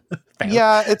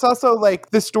 Yeah, it's also like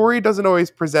the story doesn't always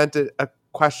present a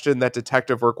question that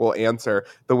detective work will answer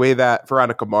the way that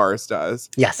Veronica Mars does.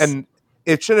 Yes. And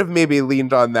it should have maybe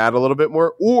leaned on that a little bit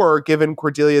more, or given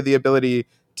Cordelia the ability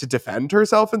to defend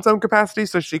herself in some capacity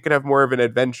so she could have more of an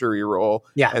adventure-y role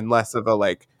and less of a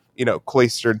like,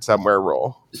 cloistered somewhere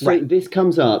role. So this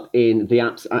comes up in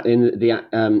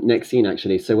the next scene,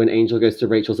 actually. So when Angel goes to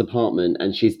Rachel's apartment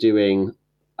and she's doing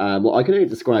what I can only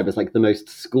describe as like the most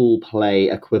school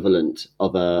play equivalent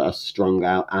of a strung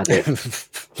out addict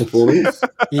performance.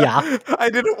 Yeah. I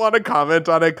didn't want to comment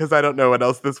on it because I don't know what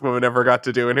else this woman ever got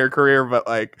to do in her career, but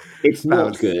like it's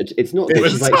not good. It's not good.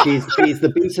 She's like she's the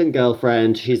beaten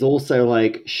girlfriend. She's also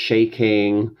like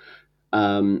shaking.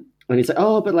 And he's like,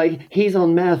 oh, but like he's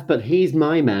on meth, but he's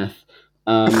my meth.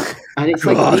 And it's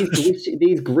like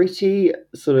these gritty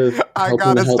sort of. I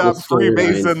gotta stop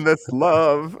freebasing this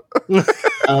love.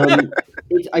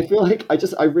 I feel like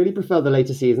I really prefer the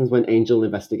later seasons when Angel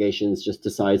Investigations just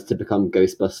decides to become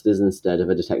Ghostbusters instead of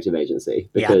a detective agency,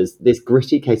 because this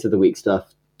gritty case of the week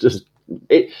stuff just.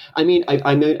 I mean,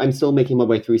 I know I'm still making my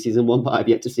way through season 1, but I've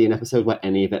yet to see an episode where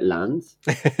any of it lands.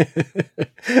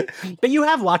 But you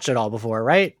have watched it all before,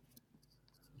 right?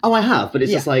 Oh, I have, but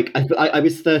it's just like I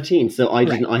was 13, so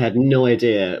I had no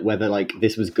idea whether like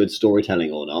this was good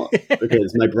storytelling or not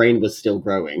because my brain was still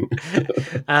growing.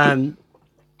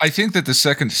 I think that the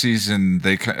second season,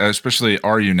 they especially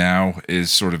Are You Now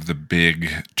is sort of the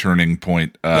big turning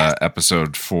point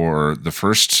episode for the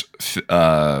first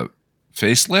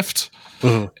facelift,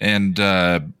 and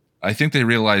I think they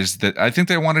realized that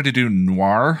they wanted to do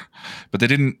noir, but they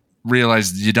didn't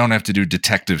realize you don't have to do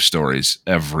detective stories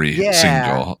every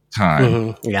single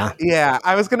time. Yeah.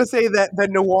 I was going to say that the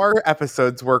noir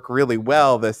episodes work really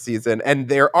well this season, and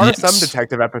there are some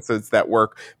detective episodes that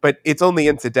work, but it's only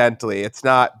incidentally. It's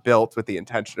not built with the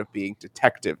intention of being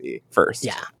detective-y first.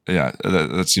 Yeah,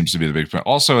 that seems to be the big point.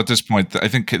 Also, at this point, I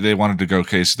think they wanted to go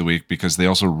case of the week because they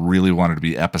also really wanted to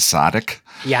be episodic.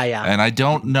 Yeah. And I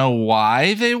don't know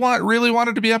why they really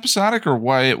wanted to be episodic or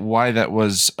why that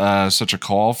was such a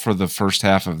call for the first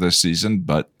half of this season,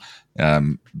 but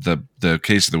the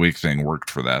case of the week thing worked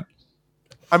for that.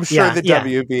 I'm sure the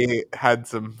WB had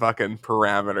some fucking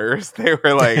parameters. They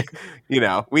were like,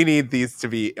 we need these to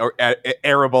be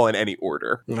airable in any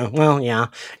order. Well, yeah.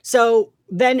 So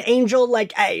then Angel,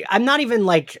 like, I'm not even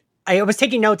like, I was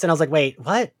taking notes and I was like, wait,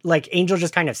 what? Like, Angel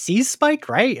just kind of sees Spike,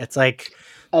 right? It's like...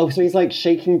 Oh, so he's like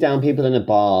shaking down people in a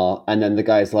bar, and then the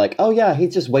guy's like, oh yeah,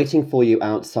 he's just waiting for you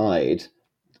outside.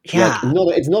 Yeah.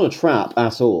 Like, it's not a trap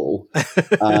at all.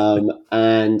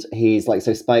 And he's like,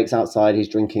 so Spike's outside, he's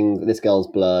drinking this girl's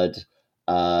blood.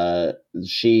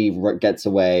 She gets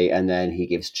away, and then he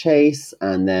gives chase,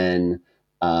 and then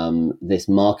this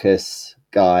Marcus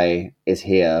guy is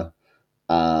here.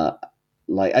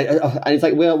 Like, and it's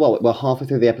like we're halfway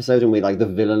through the episode, and the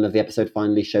villain of the episode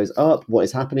finally shows up. What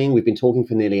is happening? We've been talking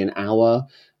for nearly an hour,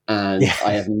 and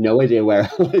I have no idea what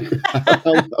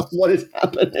is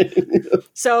happening.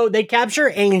 So they capture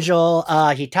Angel.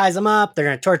 He ties him up. They're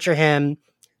going to torture him.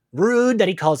 Rude that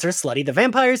he calls her Slutty the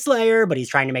Vampire Slayer, but he's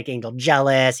trying to make Angel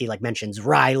jealous. He mentions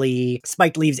Riley.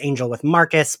 Spike leaves Angel with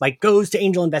Marcus. Spike goes to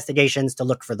Angel Investigations to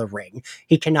look for the ring.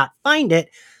 He cannot find it.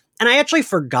 And I actually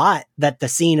forgot that the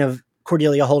scene of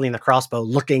Cordelia holding the crossbow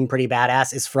looking pretty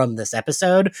badass is from this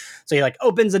episode. So he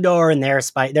opens the door and there's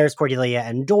Cordelia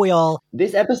and Doyle.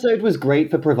 This episode was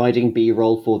great for providing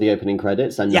B-roll for the opening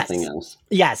credits and nothing else.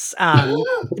 Yes.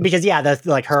 Because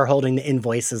the her holding the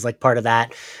invoice is part of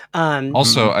that.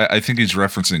 Also, I think he's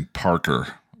referencing Parker,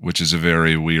 which is a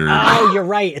very weird. Oh, you're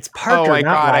right. It's Parker. Oh my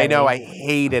God. Riley. I know. I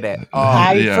hated it. Oh.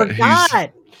 I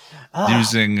forgot.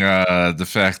 Using the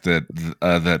fact that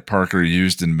that Parker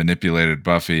used and manipulated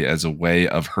Buffy as a way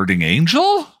of hurting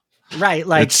Angel, right?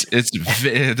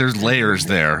 There's layers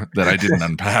there that I didn't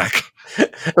unpack.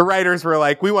 The writers were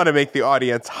like, we want to make the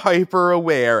audience hyper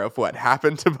aware of what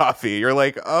happened to Buffy. You're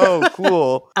like, oh,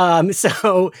 cool.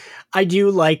 So I do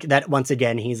like that once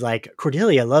again. He's like,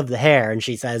 Cordelia, love the hair, and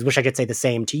she says, wish I could say the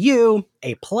same to you.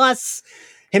 A+.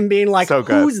 Him being like, so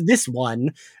who's this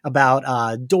one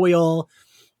about Doyle?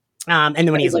 And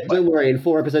then when he's like, don't worry, in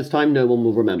 4 episodes time, no one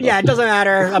will remember. Yeah, it doesn't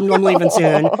matter. I'm leaving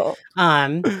soon.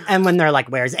 And when they're like,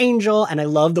 where's Angel? And I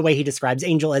love the way he describes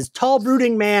Angel as tall,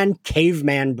 brooding man,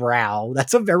 caveman brow.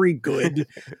 That's a very good,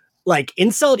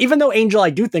 insult. Even though Angel, I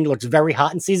do think looks very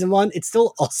hot in season 1, it's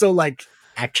still also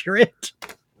accurate.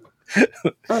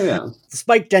 Oh, yeah.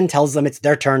 Spike then tells them it's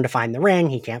their turn to find the ring.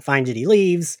 He can't find it. He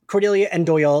leaves. Cordelia and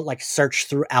Doyle search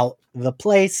throughout the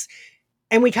place.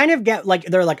 And we kind of get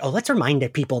they're like, oh, let's remind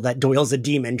people that Doyle's a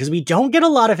demon, because we don't get a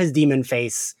lot of his demon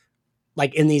face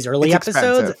in these early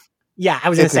episodes. Expensive. Yeah, I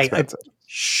was going to say,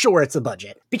 sure, it's a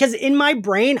budget. Because in my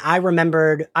brain, I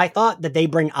thought that they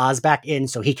bring Oz back in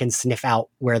so he can sniff out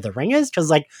where the ring is.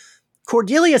 Because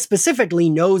Cordelia specifically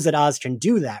knows that Oz can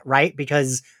do that, right?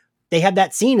 Because they had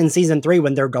that scene in season 3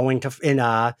 when they're going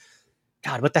to,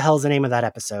 God, what the hell is the name of that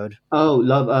episode? Oh,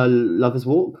 Lover's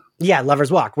Walk? Yeah,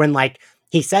 Lover's Walk. When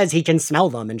he says he can smell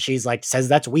them, and she's says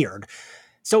that's weird.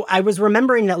 So I was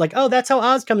remembering that oh, that's how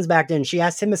Oz comes back in. She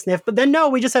asks him to sniff, but then no,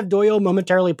 we just have Doyle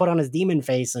momentarily put on his demon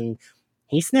face and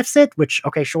he sniffs it, which,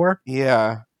 okay, sure.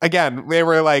 Yeah. Again, they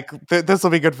were like, this will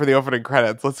be good for the opening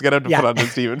credits. Let's get him to put on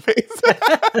his demon face.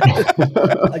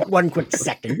 One quick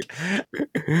second.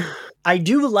 I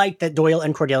do like that Doyle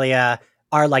and Cordelia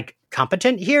are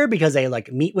competent here, because they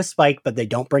meet with Spike, but they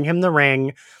don't bring him the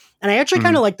ring. And I actually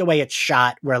kind of like the way it's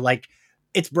shot, where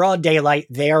it's broad daylight.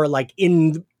 They're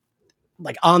in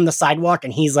on the sidewalk,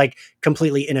 and he's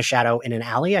completely in a shadow in an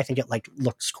alley. I think it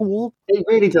looks cool. It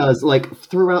really does.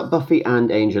 Throughout Buffy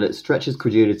and Angel, it stretches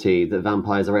credulity that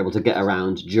vampires are able to get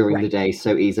around during the day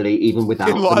so easily, even without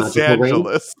in Los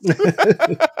Angeles.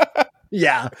 Ring.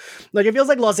 Yeah. It feels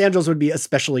like Los Angeles would be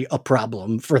especially a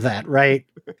problem for that, right?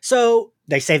 So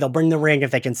they say they'll bring the ring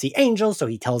if they can see Angel, so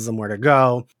he tells them where to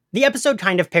go. The episode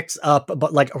kind of picks up,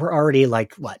 but we're already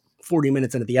 40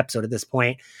 minutes into the episode at this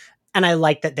point. And I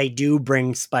like that they do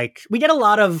bring Spike. We get a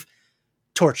lot of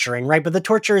torturing, right? But the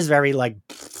torture is very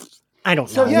I don't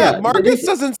know. So yeah, Marcus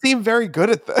doesn't seem very good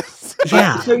at this.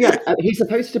 Yeah. He's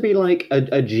supposed to be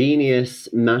a genius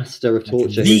master of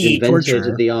torture who's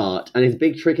invented the art. And his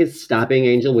big trick is stabbing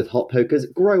Angel with hot pokers.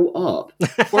 Grow up.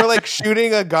 Or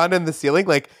shooting a gun in the ceiling.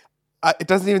 It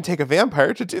doesn't even take a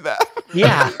vampire to do that.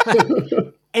 Yeah.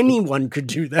 Anyone could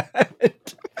do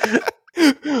that.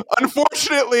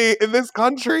 Unfortunately, in this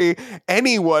country,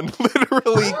 anyone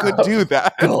literally could do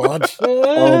that. God.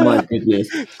 Oh my goodness.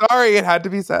 Sorry, it had to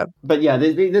be said. But yeah,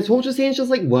 the torture scenes just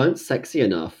weren't sexy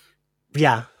enough.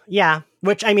 Yeah.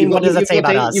 Which, I mean, what does that say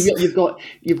about us?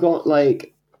 You've got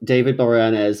David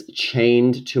Boreanaz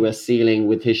chained to a ceiling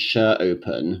with his shirt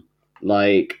open.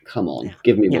 Come on,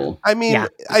 give me more. I mean,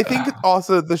 I think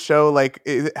also the show,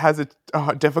 it has a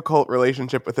difficult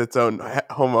relationship with its own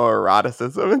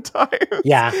homoeroticism at times.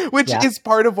 Yeah. Which is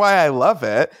part of why I love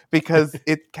it, because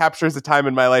it captures a time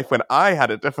in my life when I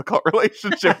had a difficult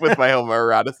relationship with my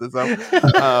homoeroticism.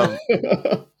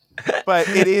 But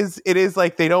it is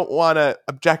they don't want to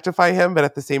objectify him, but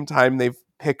at the same time, they've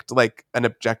picked an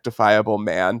objectifiable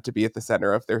man to be at the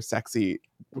center of their sexy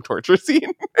torture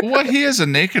scene. Well, he has a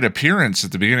naked appearance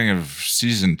at the beginning of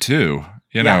season 2,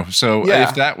 you know. So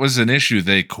if that was an issue,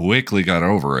 they quickly got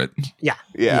over it.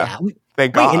 Yeah.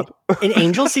 Thank God. In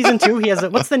Angel season 2, he has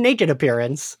what's the naked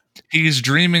appearance? He's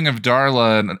dreaming of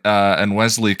Darla, and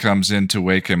Wesley comes in to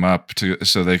wake him up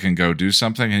so they can go do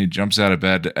something, and he jumps out of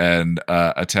bed and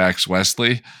attacks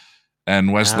Wesley.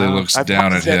 And Wesley looks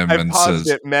down at him and says,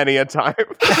 it many a time.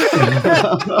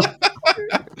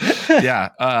 Yeah,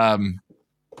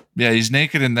 he's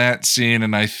naked in that scene,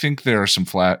 and I think there are some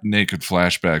naked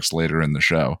flashbacks later in the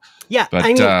show. Yeah,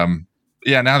 but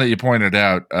now that you pointed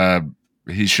out,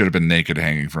 he should have been naked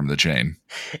hanging from the chain.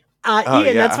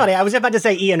 Ian, that's funny. I was about to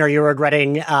say, Ian, are you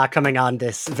regretting coming on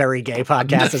this very gay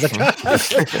podcast as a child?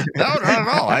 No, not at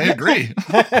all. I agree.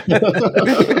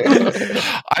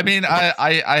 I mean,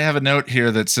 I have a note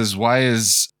here that says, why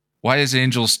is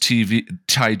Angel's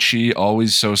Tai Chi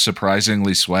always so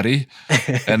surprisingly sweaty?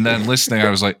 And then listening, I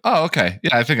was like, oh, okay.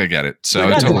 Yeah, I think I get it. So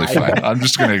totally fine. I'm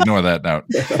just going to ignore that note.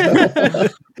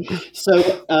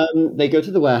 So they go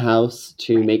to the warehouse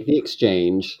to make the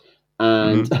exchange.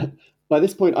 And by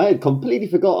this point, I had completely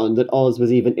forgotten that Oz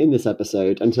was even in this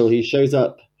episode until he shows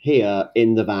up here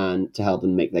in the van to help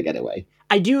them make their getaway.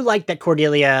 I do like that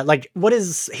Cordelia,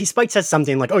 Spike says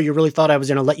something like, oh, you really thought I was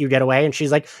going to let you get away? And she's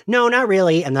like, no, not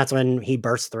really. And that's when he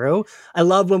bursts through. I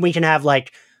love when we can have,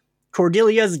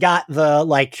 Cordelia's got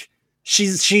the,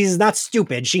 she's not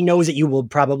stupid. She knows that you will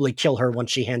probably kill her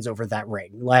once she hands over that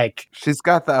ring. She's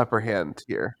got the upper hand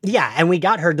here. Yeah, and we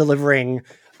got her delivering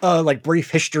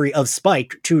brief history of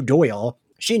Spike to Doyle.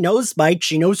 She knows Spike.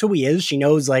 She knows who he is. She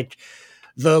knows,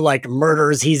 the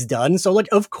murders he's done. So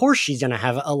of course she's gonna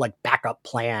have a backup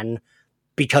plan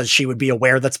because she would be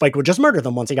aware that Spike would just murder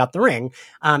them once he got the ring.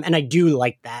 And I do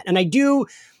like that. And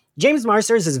James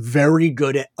Marsters is very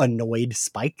good at annoyed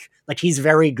Spike. He's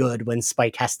very good when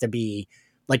Spike has to be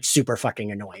super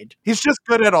fucking annoyed. He's just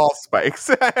good at all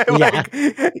Spikes.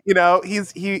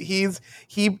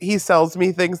 He sells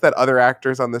me things that other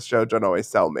actors on this show don't always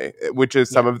sell me, which is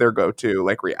some of their go-to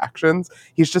reactions.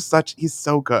 He's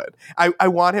so good. I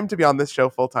want him to be on this show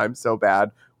full time so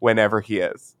bad whenever he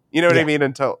is. You know what I mean?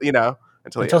 Until he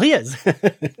is.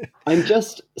 I'm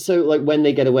just so when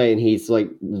they get away and he's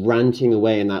ranting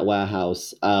away in that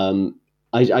warehouse. I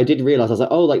did realize I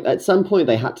was at some point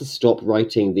they had to stop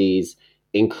writing these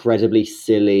incredibly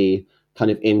silly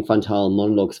kind of infantile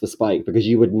monologues for Spike, because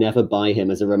you would never buy him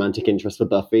as a romantic interest for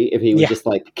Buffy if he was just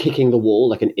kicking the wall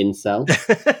like an incel.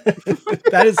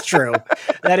 That is true.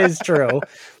 That is true.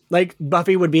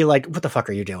 Buffy would be like, what the fuck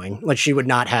are you doing? She would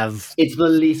not have... It's the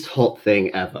least hot thing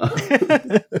ever.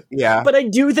 Yeah. But I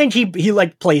do think he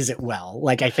plays it well.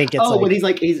 I think it's when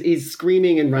he's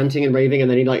screaming and ranting and raving,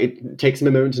 and then it takes him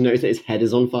a moment to notice that his head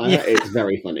is on fire. Yeah. It's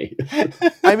very funny.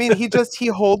 I mean, he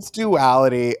holds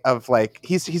duality of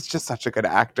he's just such a good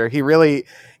actor.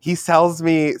 He sells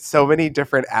me so many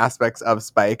different aspects of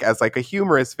Spike as a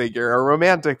humorous figure, a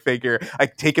romantic figure.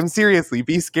 Take him seriously,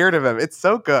 be scared of him. It's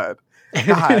so good.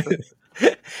 God.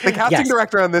 The casting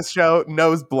director on this show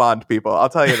knows blonde people. I'll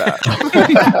tell you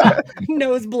that.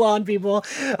 Knows blonde people.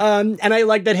 And I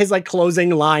like that his closing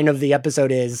line of the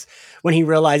episode is when he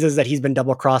realizes that he's been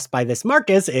double crossed by this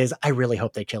Marcus is, I really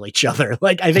hope they kill each other.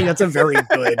 I think that's a very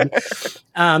good.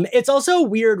 It's also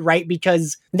weird, right?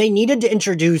 Because they needed to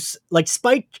introduce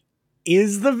Spike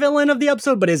is the villain of the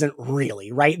episode, but isn't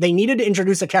really, right? They needed to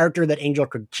introduce a character that Angel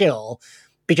could kill,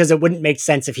 because it wouldn't make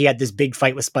sense if he had this big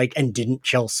fight with Spike and didn't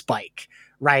kill Spike,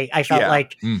 right? I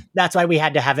felt that's why we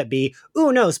had to have it be,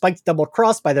 oh no, Spike's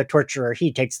double-crossed by the torturer.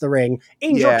 He takes the ring.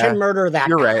 Angel can murder that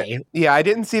You're guy. Right. Yeah, I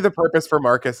didn't see the purpose for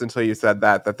Marcus until you said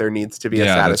that there needs to be a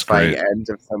satisfying end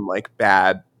of some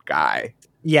bad guy.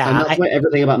 Yeah. And that's why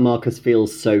everything about Marcus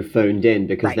feels so phoned in,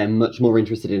 because they're much more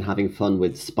interested in having fun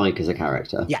with Spike as a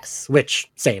character. Yes,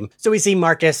 same. So we see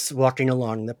Marcus walking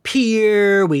along the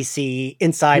pier. We see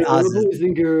inside Oz's... Boys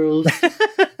and girls.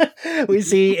 We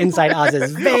see inside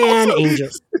Oz's van, Angel...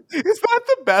 Is that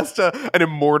the best an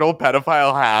immortal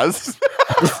pedophile has?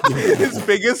 His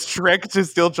biggest trick to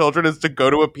steal children is to go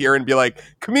to a pier and be like,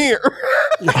 come here.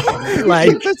 He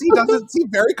doesn't seem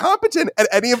very competent at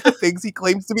any of the things he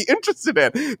claims to be interested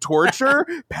in. Torture,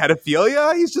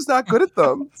 pedophilia, he's just not good at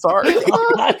them. Sorry.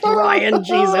 Ryan,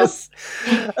 Jesus.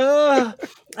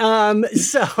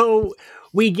 So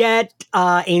we get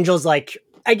Angel's I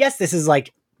guess this is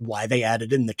why they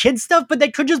added in the kid stuff, but they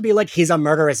could just be he's a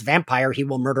murderous vampire. He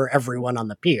will murder everyone on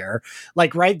the pier.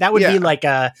 Right? That would be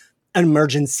an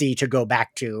emergency to go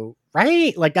back to,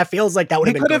 right? That feels like that would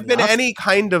have been could have been any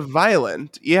kind of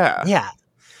violent. Yeah. Yeah.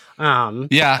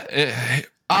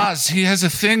 Oz, he has a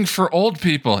thing for old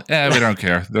people. We don't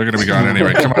care. They're going to be gone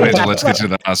anyway. Come on, Angel, let's get you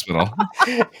to the hospital.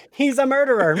 He's a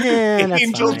murderer. That's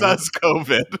Angel fine. does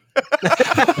COVID.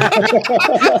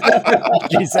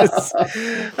 Jesus.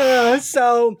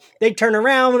 So they turn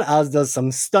around. Oz does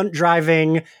some stunt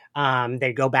driving.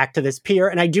 They go back to this pier,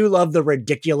 and I do love the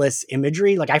ridiculous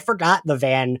imagery. Like, I forgot the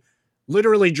van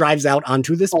literally drives out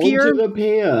onto this pier. Onto the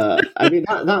pier. I mean,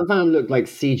 that van looked like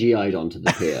CGI'd onto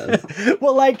the pier.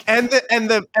 Well, like, and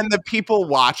the people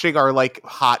watching are like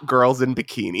hot girls in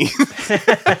bikinis.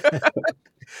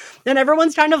 and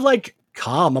everyone's kind of like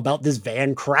calm about this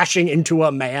van crashing into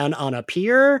a man on a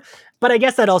pier. But I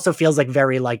guess that also feels like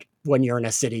very like when you're in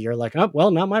a city, you're like, oh, well,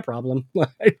 not my problem.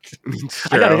 Like,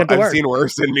 I gotta get to work. I've seen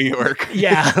worse in New York.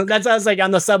 Yeah, that's how I was like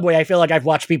on the subway. I feel like I've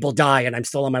watched people die and I'm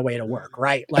still on my way to work,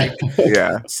 right? Like,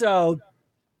 yeah. So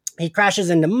he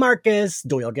crashes into Marcus.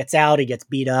 Doyle gets out. He gets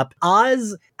beat up.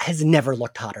 Oz has never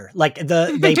looked hotter. Like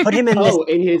they put him in this. Oh,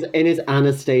 in his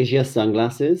Anastasia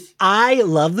sunglasses. I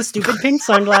love the stupid pink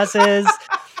sunglasses.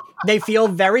 They feel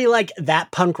very like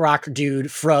that punk rock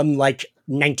dude from like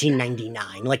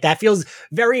 1999. Like that feels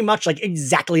very much like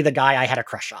exactly the guy I had a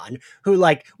crush on, who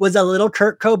like was a little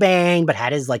Kurt Cobain, but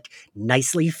had his like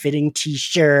nicely fitting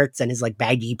t-shirts and his like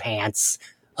baggy pants.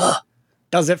 Ugh,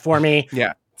 does it for me.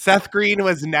 Yeah. Seth Green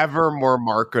was never more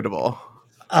marketable.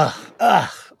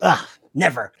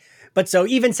 Never. But so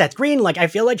even Seth Green, like, I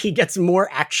feel like he gets more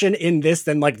action in this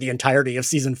than like the entirety of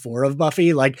season 4 of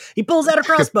Buffy. Like he pulls out a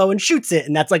crossbow and shoots it.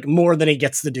 And that's like more than he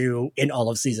gets to do in all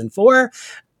of season 4.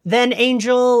 Then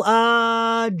Angel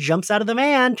jumps out of the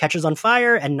van, catches on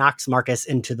fire, and knocks Marcus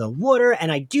into the water.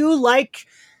 And I do like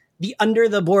the under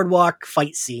the boardwalk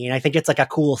fight scene. I think it's like a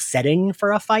cool setting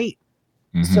for a fight.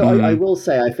 Mm-hmm. So I will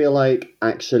say, I feel like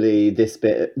actually this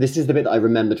is the bit that I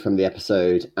remembered from the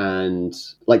episode, and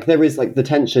like there is like the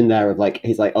tension there of like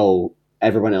he's like, oh,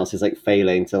 everyone else is like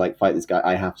failing to like fight this guy.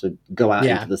 I have to go out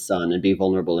into the sun and be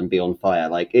vulnerable and be on fire.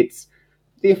 Like it's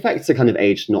the effects are kind of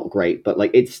aged not great, but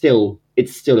like it's still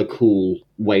a cool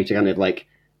way to kind of like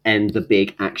end the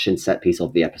big action set piece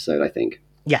of the episode, I think.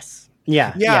 Yes.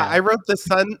 Yeah. I wrote the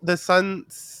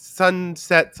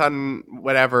sunset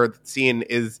whatever scene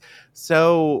is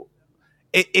so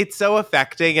it's so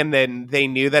affecting, and then they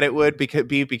knew that it would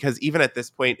because even at this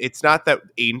point it's not that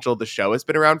Angel the show has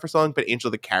been around for so long, but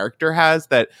Angel the character has,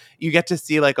 that you get to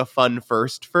see like a fun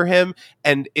first for him,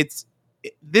 and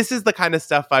this is the kind of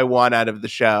stuff I want out of the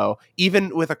show.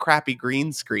 Even with a crappy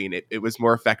green screen, it was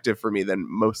more effective for me than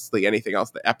mostly anything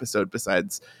else in the episode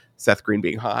besides Seth Green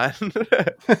being hot.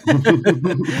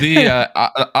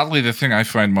 Oddly, the thing I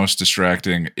find most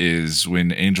distracting is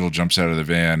when Angel jumps out of the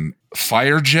van.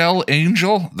 Fire Gel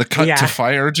Angel, the cut to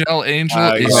Fire Gel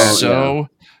Angel is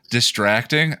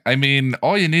distracting. I mean,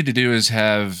 all you need to do is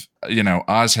have,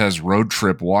 Oz has road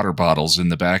trip water bottles in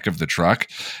the back of the truck,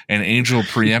 and Angel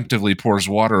preemptively pours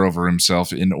water over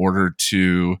himself in order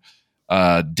to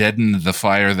deaden the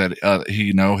fire that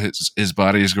his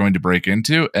body is going to break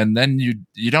into, and then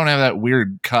you don't have that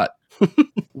weird cut.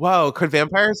 Whoa, could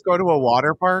vampires go to a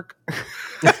water park?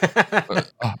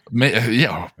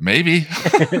 Maybe.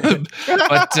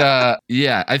 But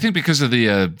I think because of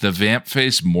the vamp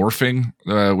face morphing,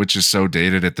 which is so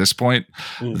dated at this point,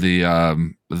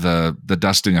 the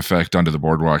dusting effect onto the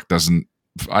boardwalk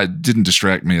didn't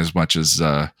distract me as much as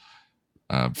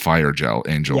Fire Gel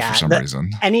Angel for some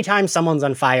reason. Anytime someone's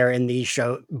on fire in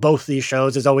both these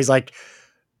shows is always like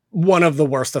one of the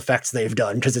worst effects they've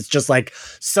done, because it's just like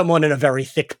someone in a very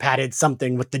thick padded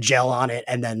something with the gel on it,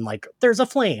 and then like there's a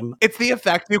flame. It's the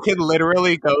effect you can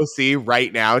literally go see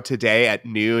right now today at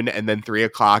noon, and then 3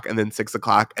 o'clock, and then 6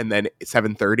 o'clock, and then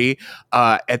 7:30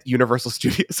 at Universal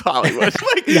Studios Hollywood.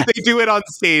 Like they do it on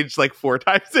stage like 4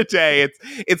 times a day.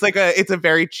 It's a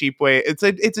very cheap way. It's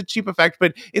a cheap effect,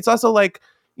 but it's also like,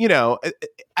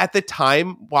 at the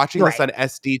time watching this on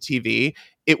SD TV,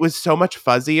 it was so much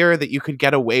fuzzier that you could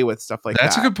get away with stuff like that.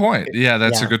 That's a good point. Yeah,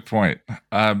 that's a good point.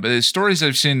 But stories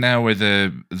I've seen now where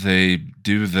they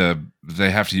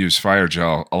have to use fire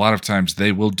gel, a lot of times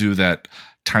they will do that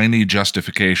tiny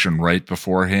justification right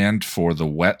beforehand for the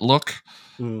wet look,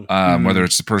 whether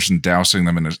it's the person dousing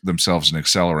themselves in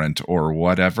accelerant or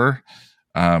whatever,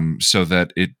 so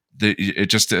that it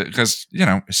just because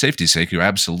safety's sake, you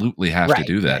absolutely have to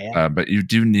do that, but you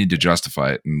do need to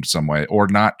justify it in some way or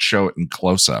not show it in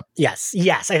close up. Yes,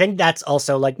 I think that's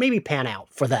also like maybe pan out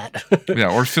for that.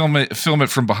 Or film it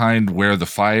from behind where the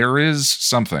fire is,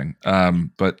 something.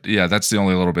 But that's the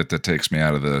only little bit that takes me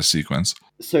out of the sequence.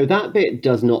 So that bit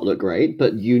does not look great,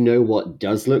 but what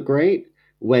does look great?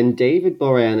 when David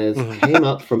Boreanaz came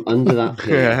up from under that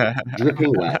pier,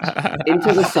 dripping wet,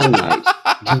 into the sunlight,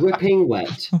 dripping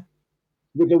wet,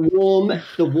 with the warm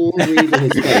breeze on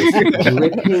his face,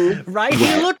 dripping right? wet.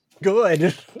 He looked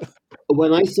good.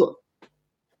 When I saw...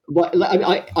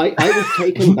 I was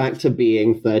taken back to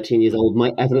being 13 years old.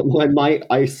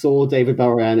 I saw David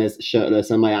Boreanaz shirtless,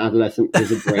 and my adolescent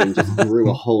lizard brain just grew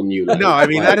a whole new level. No, I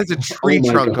mean, that is a tree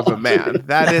trunk of a man.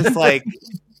 That is like,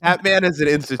 that man is an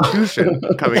institution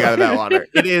coming out of that water.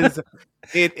 It is,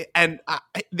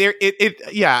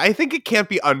 I think it can't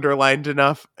be underlined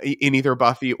enough in either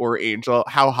Buffy or Angel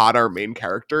how hot our main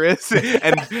character is,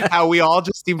 and how we all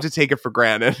just seem to take it for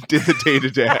granted in the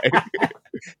day-to-day.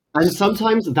 And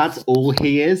sometimes that's all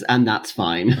he is, and that's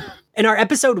fine. In our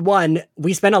episode 1,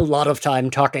 we spent a lot of time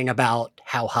talking about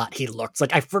how hot he looks.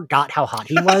 Like, I forgot how hot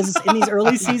he was in these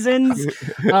early seasons.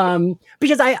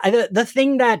 Because the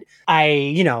thing that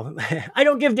I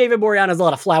don't give David Boreanaz a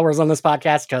lot of flowers on this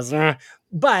podcast,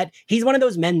 but he's one of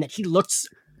those men that he looks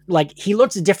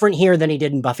different here than he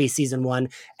did in Buffy season 1,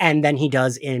 and then he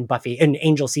does in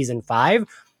Angel season 5.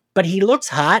 But he looks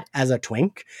hot as a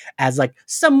twink, as like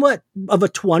somewhat of a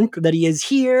twunk that he is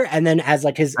here, and then as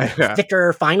like his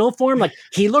thicker final form. Like,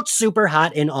 he looks super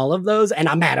hot in all of those, and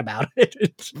I'm mad about it.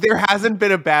 There hasn't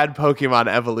been a bad Pokemon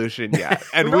evolution yet,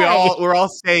 and we're all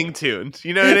staying tuned.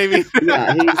 You know what I mean?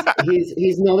 Yeah,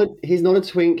 he's not a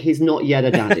twink. He's not yet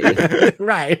a daddy.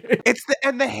 Right.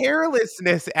 And the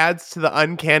hairlessness adds to the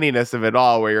uncanniness of it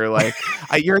all, where you're like,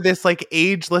 you're this like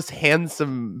ageless,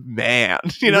 handsome man.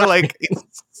 Like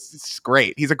it's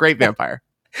great. He's a great vampire.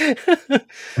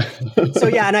 So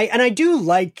yeah, and I do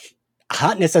like,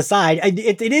 hotness aside,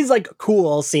 it is like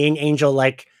cool seeing Angel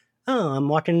like, oh, I'm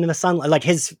walking into the sunlight. Like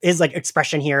his like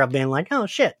expression here of being like, oh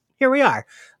shit, here we are.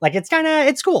 Like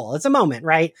it's cool. It's a moment,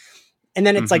 right? And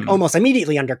then it's like almost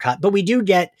immediately undercut. But we do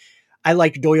get, I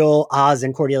like Doyle, Oz,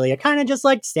 and Cordelia kind of just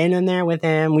like standing there with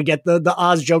him. We get the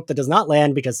Oz joke that does not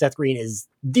land because Seth Green is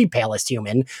the palest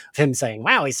human, of him saying,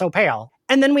 wow, he's so pale.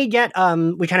 And then we get,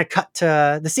 we kind of cut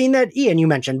to the scene that Ian, you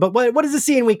mentioned. But what is the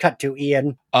scene we cut to,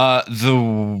 Ian?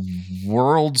 The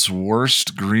world's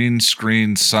worst green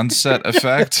screen sunset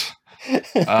effect.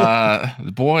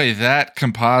 Boy,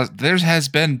 there has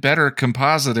been better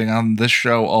compositing on this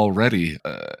show already.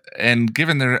 And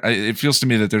given it feels to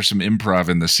me that there's some improv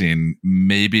in the scene.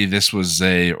 Maybe this was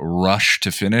a rush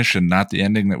to finish and not the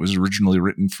ending that was originally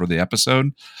written for the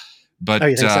episode. But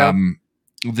you think so?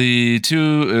 The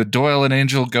two, Doyle and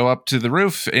Angel, go up to the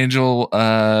roof. Angel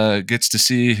gets to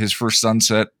see his first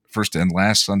and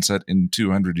last sunset in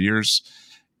 200 years,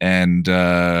 and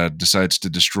decides to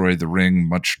destroy the ring,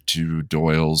 much to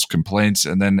Doyle's complaints.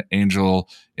 And then Angel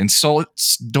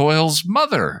insults Doyle's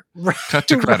mother. Cut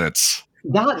to credits.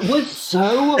 That was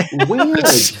so weird.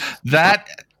 That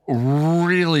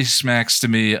really smacks to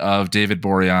me of David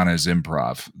Boreanaz's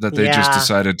improv that they just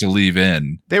decided to leave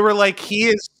in. They were like, he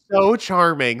is so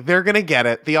charming. They're going to get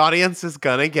it. The audience is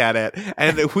going to get it.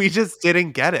 And we just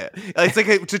didn't get it. It's like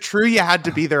it's a true you had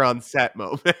to be there on set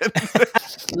moment.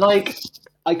 Like,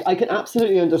 I can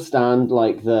absolutely understand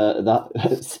like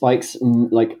that Spike's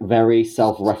like very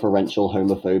self-referential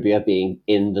homophobia being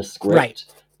in the script. Right.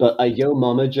 But a Yo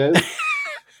Mama joke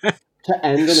to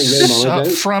end on a Yo Mama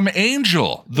joke from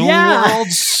Angel, the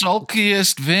world's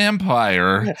sulkiest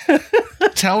vampire,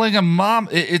 telling a mom,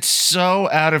 it's so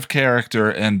out of character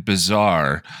and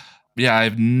bizarre. Yeah, I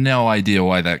have no idea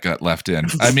why that got left in.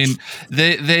 I mean,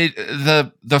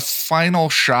 the final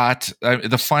shot,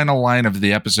 the final line of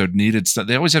the episode needed.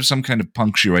 They always have some kind of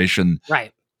punctuation,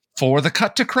 right, for the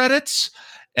cut to credits.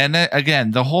 And then,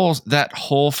 again, that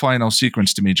whole final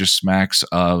sequence to me just smacks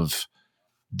of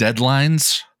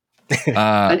deadlines.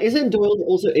 And isn't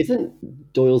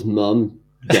Doyle's mum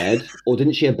dead, or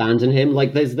didn't she abandon him?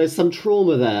 Like, there's some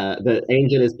trauma there that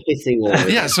Angel is pissing all over.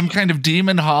 Yeah, some kind of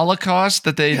demon holocaust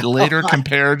that they later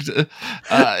compared.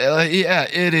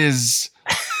 It is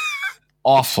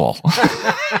awful.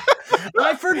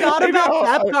 I forgot about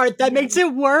that part. That makes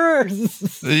it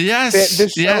worse. Yes. The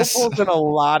show pulls in a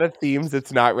lot of themes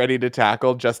it's not ready to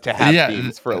tackle just to have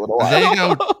themes for a little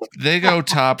while. They go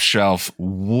top shelf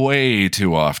way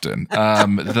too often.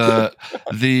 The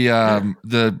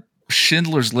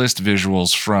Schindler's List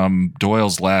visuals from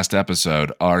Doyle's last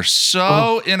episode are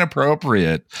so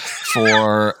inappropriate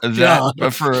for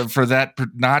that for that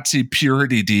Nazi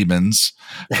purity demons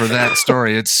for that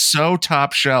story. It's so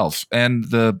top shelf.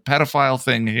 And the pedophile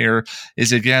thing here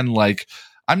is, again, like,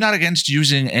 I'm not against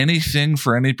using anything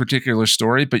for any particular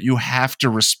story, but you have to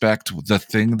respect the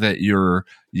thing that you're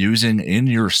using in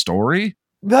your story.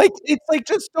 Like, it's like,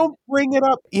 just don't bring it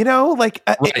up, like,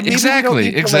 Right, maybe we don't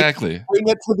need to, exactly. bring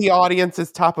it to the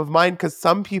audience's top of mind, because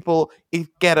some people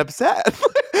get upset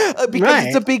because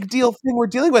it's a Right. big deal thing we're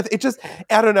dealing with. It just,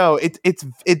 I don't know.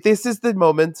 This is the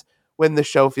moment when the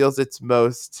show feels its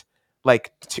most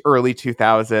like early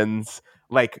 2000s,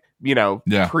 like,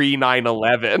 Yeah. pre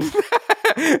 9/11.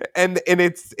 and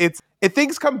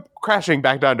things come crashing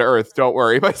back down to earth. Don't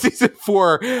worry. By season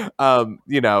 4,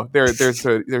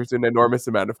 there's an enormous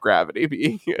amount of gravity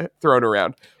being thrown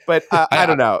around. But I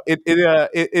don't know.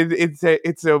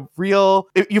 It's a real.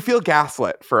 You feel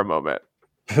gaslit for a moment.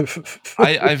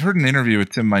 I've heard an interview with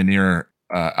Tim Minear.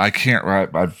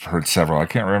 I've heard several. I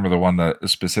can't remember the one that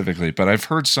specifically, but I've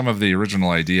heard some of the original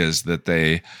ideas that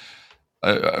they.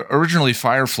 Originally,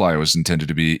 Firefly was intended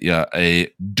to be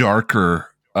a darker,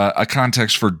 a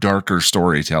context for darker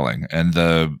storytelling, and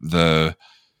the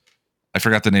I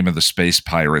forgot the name of the space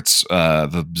pirates,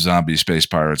 the zombie space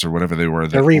pirates or whatever they were.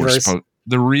 The Reavers.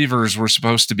 The Reavers were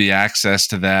supposed to be access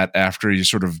to that after you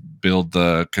sort of build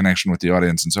the connection with the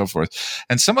audience and so forth.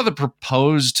 And some of the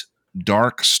proposed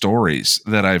dark stories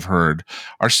that I've heard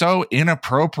are so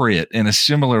inappropriate in a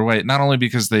similar way, not only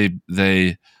because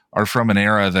they are from an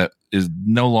era that is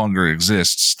no longer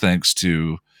exists thanks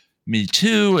to Me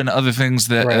Too and other things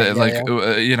that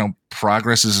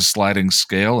progress is a sliding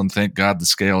scale, and thank God the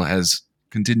scale has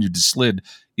continued to slid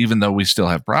even though we still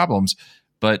have problems.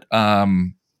 But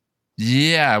when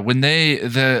the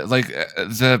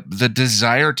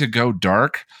desire to go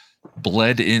dark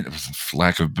bled in,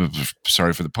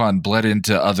 sorry for the pun, bled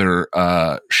into other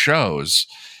shows.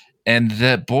 And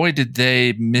that, boy, did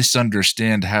they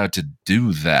misunderstand how to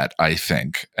do that, I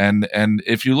think. And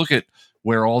if you look at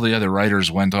where all the other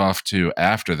writers went off to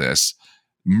after this,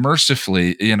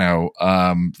 mercifully,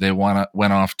 they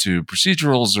went off to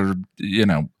procedurals or,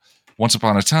 Once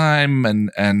Upon a Time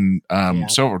and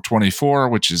so 24,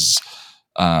 which is,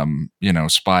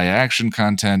 spy action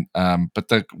content. But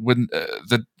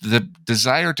the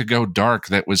desire to go dark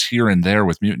that was here and there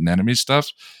with Mutant Enemy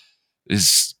stuff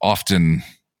is often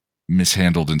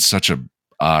mishandled in such a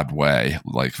odd way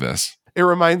like this. It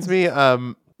reminds me,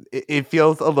 it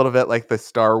feels a little bit like the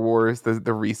Star Wars,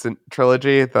 the recent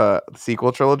trilogy, the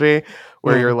sequel trilogy,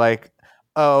 where you're like,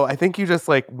 oh, I think you just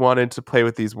wanted to play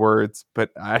with these words,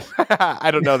 but I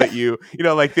don't know that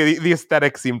the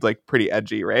aesthetic seemed like pretty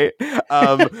edgy, right?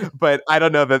 But I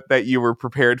don't know that you were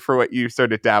prepared for what you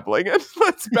started dabbling in.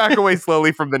 Let's back away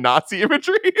slowly from the Nazi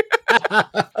imagery.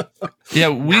 Yeah,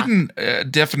 Whedon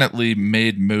definitely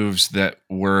made moves that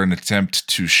were an attempt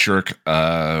to shirk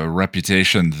a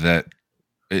reputation that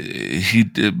he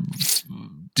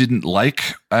didn't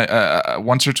like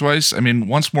once or twice. I mean,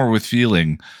 Once More with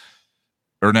Feeling,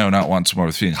 or no, not Once More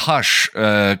with Feeling. Hush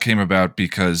came about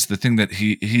because the thing that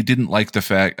he didn't like the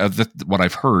fact of what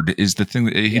I've heard is the thing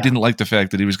that he didn't like the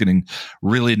fact that he was getting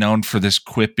really known for this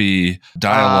quippy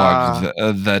dialogue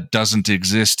that doesn't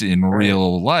exist in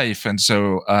real life. And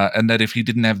so, and that if he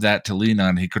didn't have that to lean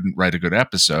on, he couldn't write a good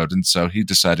episode. And so he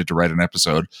decided to write an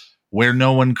episode where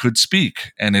no one could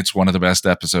speak. And it's one of the best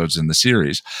episodes in the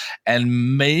series.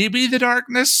 And maybe the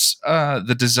darkness,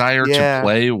 the desire to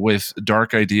play with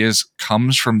dark ideas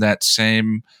comes from that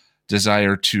same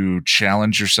desire to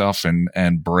challenge yourself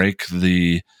and break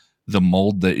the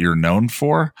mold that you're known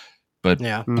for. But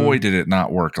boy, did it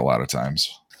not work a lot of times.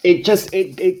 It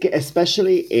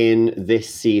especially in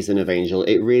this season of Angel,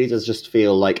 it really does just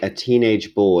feel like a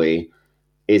teenage boy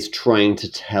is trying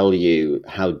to tell you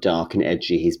how dark and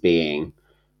edgy he's being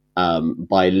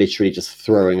by literally just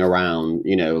throwing around,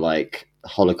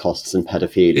 Holocausts and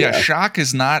pedophilia. Yeah, shock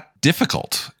is not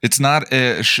difficult. It's not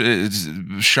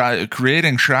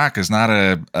creating shock is not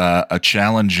a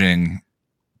challenging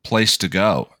place to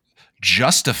go.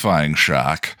 Justifying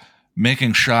shock,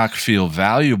 making shock feel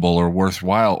valuable or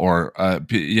worthwhile, or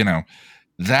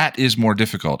that is more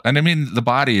difficult. And I mean, The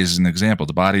Body is an example.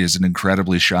 The Body is an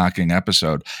incredibly shocking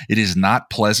episode. It is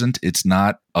not pleasant. It's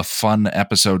not a fun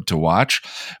episode to watch,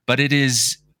 but it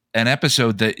is an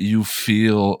episode that you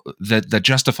feel that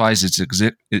justifies its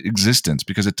existence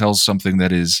because it tells something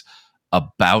that is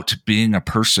about being a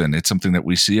person. It's something that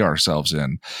we see ourselves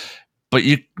in. But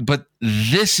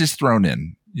this is thrown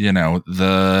in.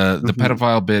 The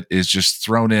pedophile bit is just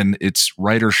thrown in. It's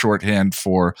writer shorthand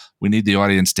for we need the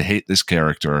audience to hate this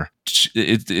character.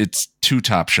 It's too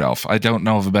top shelf. I don't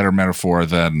know of a better metaphor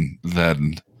than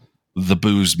the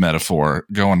booze metaphor,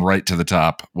 going right to the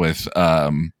top with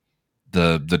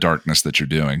the darkness that you're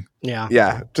doing.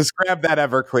 Yeah. Just grab that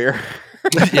Everclear.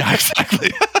 Yeah,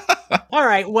 exactly. All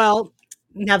right. Well,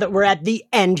 Now that we're at the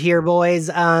end here, boys,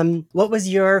 what was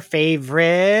your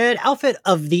favorite outfit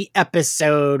of the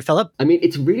episode, Philip? I mean,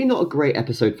 it's really not a great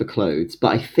episode for clothes,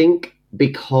 but I think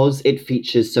because it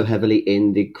features so heavily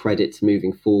in the credits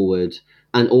moving forward,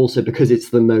 and also because it's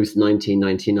the most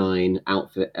 1999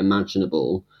 outfit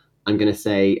imaginable, I'm going to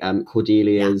say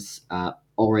Cordelia's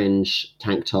orange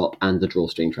tank top and the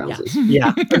drawstring trousers.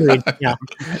 Yeah, agreed. Yeah.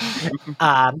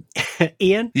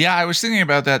 Ian? Yeah, I was thinking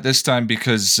about that this time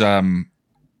because the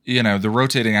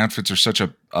rotating outfits are such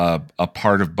a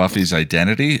part of Buffy's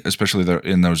identity, especially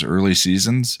in those early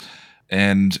seasons.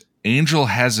 And Angel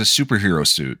has a superhero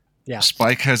suit. Yeah.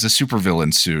 Spike has a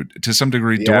supervillain suit. To some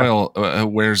degree, Doyle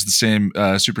wears the same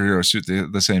superhero suit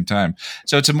at the same time.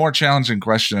 So it's a more challenging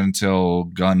question until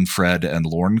Gunn, Fred, and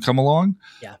Lorne come along.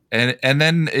 Yeah. And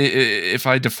then if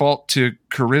I default to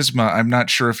charisma, I'm not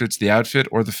sure if it's the outfit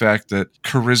or the fact that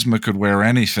charisma could wear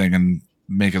anything and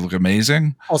make it look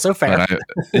amazing. Also fair.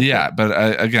 But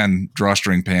again,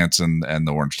 drawstring pants and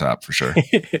the orange top for sure.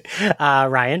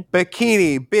 Ryan?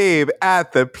 Bikini babe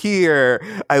at the pier.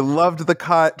 I loved the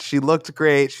cut. She looked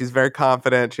great. She's very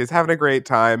confident. She's having a great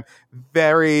time.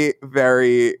 Very,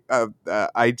 very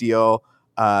ideal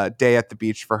day at the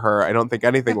beach for her. I don't think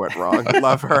anything went wrong.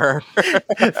 Love her.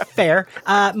 Fair.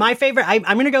 My favorite, I'm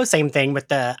going to go same thing with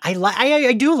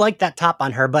I do like that top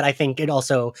on her, but I think it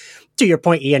also, to your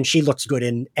point, Ian, she looks good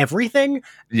in everything.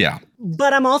 Yeah.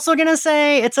 But I'm also going to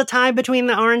say it's a tie between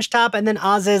the orange top and then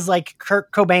Oz's like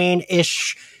Kurt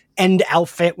Cobain-ish end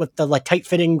outfit with the like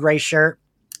tight-fitting gray shirt.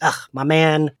 Ugh, my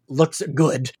man looks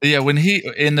good. Yeah, when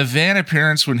in the van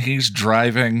appearance, when he's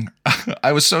driving,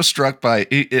 I was so struck by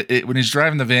when he's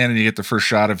driving the van and you get the first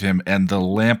shot of him and the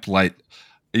lamplight,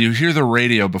 you hear the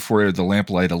radio before the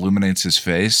lamplight illuminates his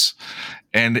face.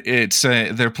 And it's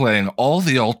they're playing all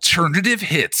the alternative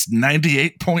hits,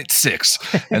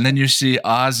 98.6. And then you see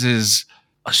Oz's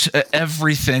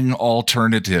everything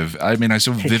alternative. I mean, I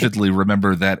so vividly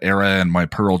remember that era and my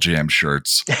Pearl Jam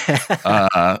shirts.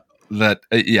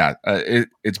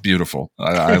 It's beautiful.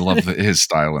 I love his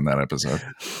style in that episode.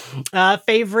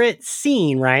 Favorite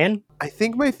scene, Ryan? I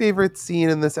think my favorite scene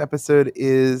in this episode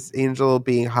is Angel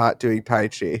being hot doing Tai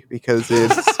Chi because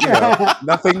it's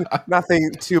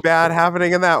nothing too bad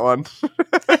happening in that one.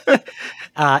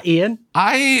 Ian?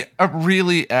 I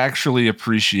really actually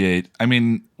appreciate, I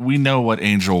mean, we know what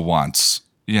Angel wants.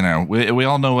 We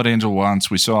all know what Angel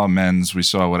wants. We saw amends, we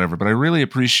saw whatever, but I really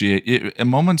appreciate it.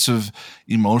 Moments of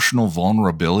emotional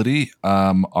vulnerability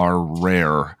are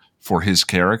rare for his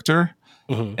character.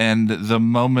 Mm-hmm. And the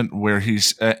moment where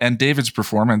and David's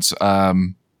performance, I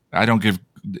don't give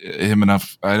him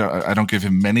enough. I don't give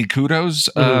him many kudos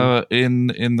in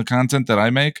the content that I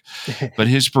make, but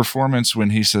his performance when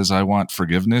he says, "I want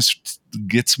forgiveness,"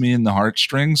 gets me in the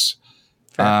heartstrings.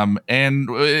 And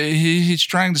he's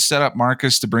trying to set up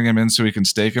Marcus to bring him in so he can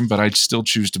stake him, but I still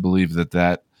choose to believe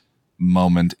that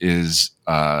moment is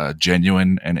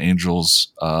genuine, and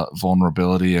Angel's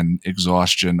vulnerability and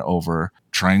exhaustion over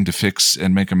trying to fix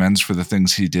and make amends for the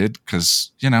things he did,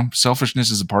 because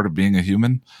selfishness is a part of being a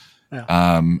human.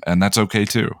 And that's okay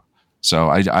too. So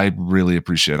I really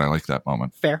appreciate I like that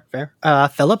moment. Fair.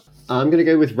 Philip? I'm going to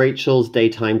go with Rachel's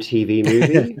daytime TV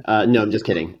movie. No, I'm just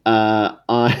kidding.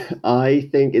 I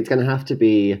think it's going to have to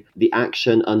be the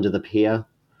action under the pier.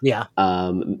 Yeah.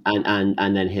 And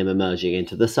then him emerging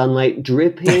into the sunlight,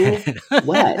 dripping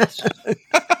wet.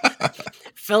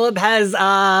 Philip has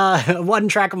one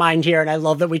track mind here, and I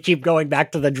love that we keep going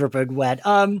back to the dripping wet.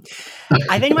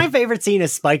 I think my favorite scene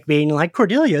is Spike being like,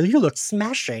 "Cordelia, you look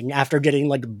smashing," after getting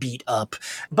like beat up.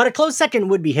 But a close second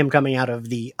would be him coming out of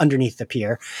underneath the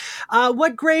pier.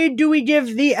 What grade do we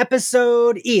give the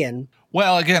episode, Ian?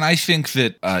 Well, again, I think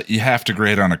that you have to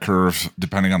grade on a curve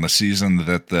depending on the season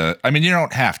you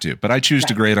don't have to, but I choose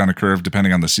to grade on a curve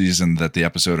depending on the season that the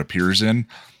episode appears in.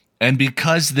 And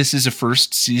because this is a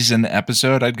first season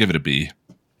episode, I'd give it a B.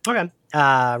 Okay.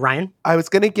 Ryan? I was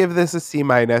going to give this a C-,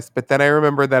 but then I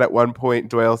remember that at one point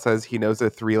Doyle says he knows a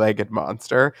three-legged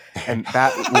monster, and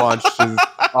that launched a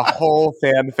whole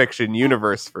fan fiction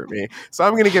universe for me. So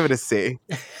I'm going to give it a C.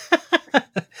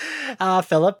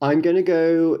 Philip? I'm going to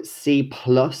go C+,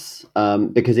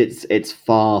 because it's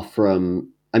far from...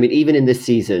 I mean, even in this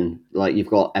season, like, you've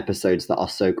got episodes that are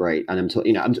so great. And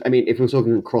if we're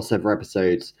talking crossover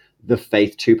episodes, the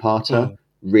Faith two-parter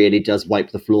really does wipe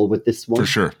the floor with this one. For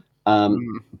sure.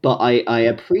 But I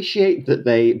appreciate that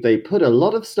they put a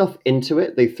lot of stuff into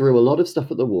it. They threw a lot of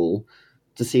stuff at the wall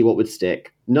to see what would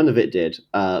stick. None of it did,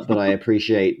 but I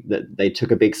appreciate that they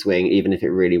took a big swing, even if it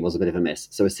really was a bit of a miss.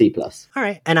 So a C+. All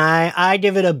right, and I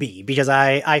give it a B because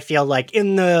I feel like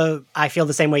I feel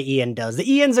the same way Ian does. The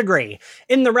Ians agree.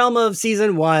 In the realm of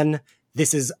season 1,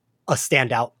 this is a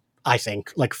standout, I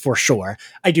think, like for sure.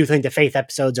 I do think the Faith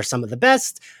episodes are some of the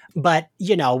best, but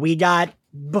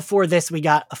before this, we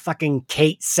got a fucking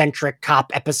Kate-centric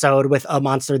cop episode with a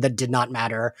monster that did not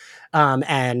matter.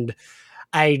 And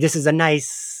this is a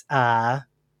nice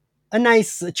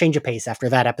change of pace after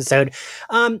that episode.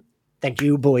 Thank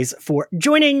you, boys, for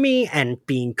joining me and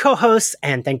being co-hosts,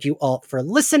 and thank you all for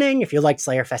listening. If you liked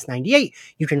Slayerfest 98,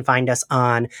 you can find us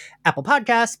on Apple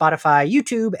Podcasts, Spotify,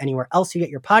 YouTube, anywhere else you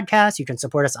get your podcasts. You can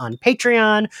support us on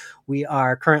Patreon. We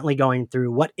are currently going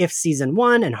through What If Season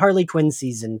 1 and Harley Quinn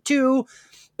Season 2,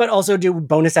 but also do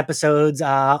bonus episodes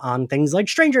on things like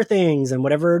Stranger Things and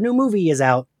whatever new movie is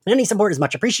out. Any support is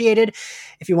much appreciated.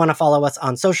 If you want to follow us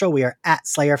on social, we are at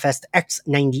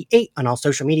SlayerFestX98 on all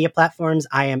social media platforms.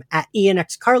 I am at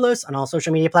IanXCarlos on all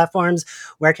social media platforms.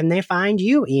 Where can they find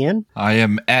you, Ian? I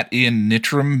am at Ian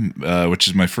Nittram, which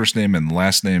is my first name and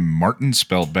last name Martin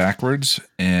spelled backwards,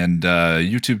 and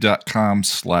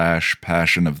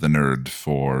youtube.com/Passion of the Nerd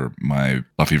for my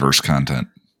Buffyverse content.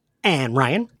 And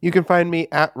Ryan? You can find me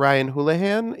at Ryan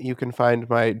Houlihan. You can find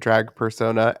my drag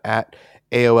persona at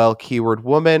AOL keyword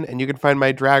woman, and you can find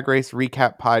my Drag Race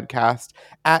recap podcast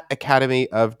at Academy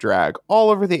of Drag, all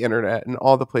over the internet and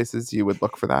all the places you would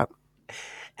look for that.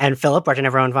 And Philip, where can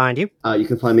everyone find you? You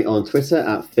can find me on Twitter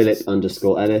at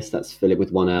Philip_Ellis. That's Philip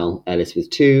with 1 L, Ellis with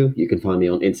 2. You can find me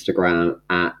on Instagram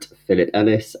at Philip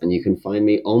Ellis, and you can find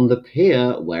me on the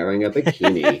pier wearing a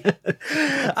bikini.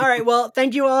 All right, well,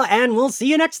 thank you all, and we'll see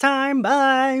you next time.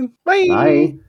 Bye. Bye. Bye.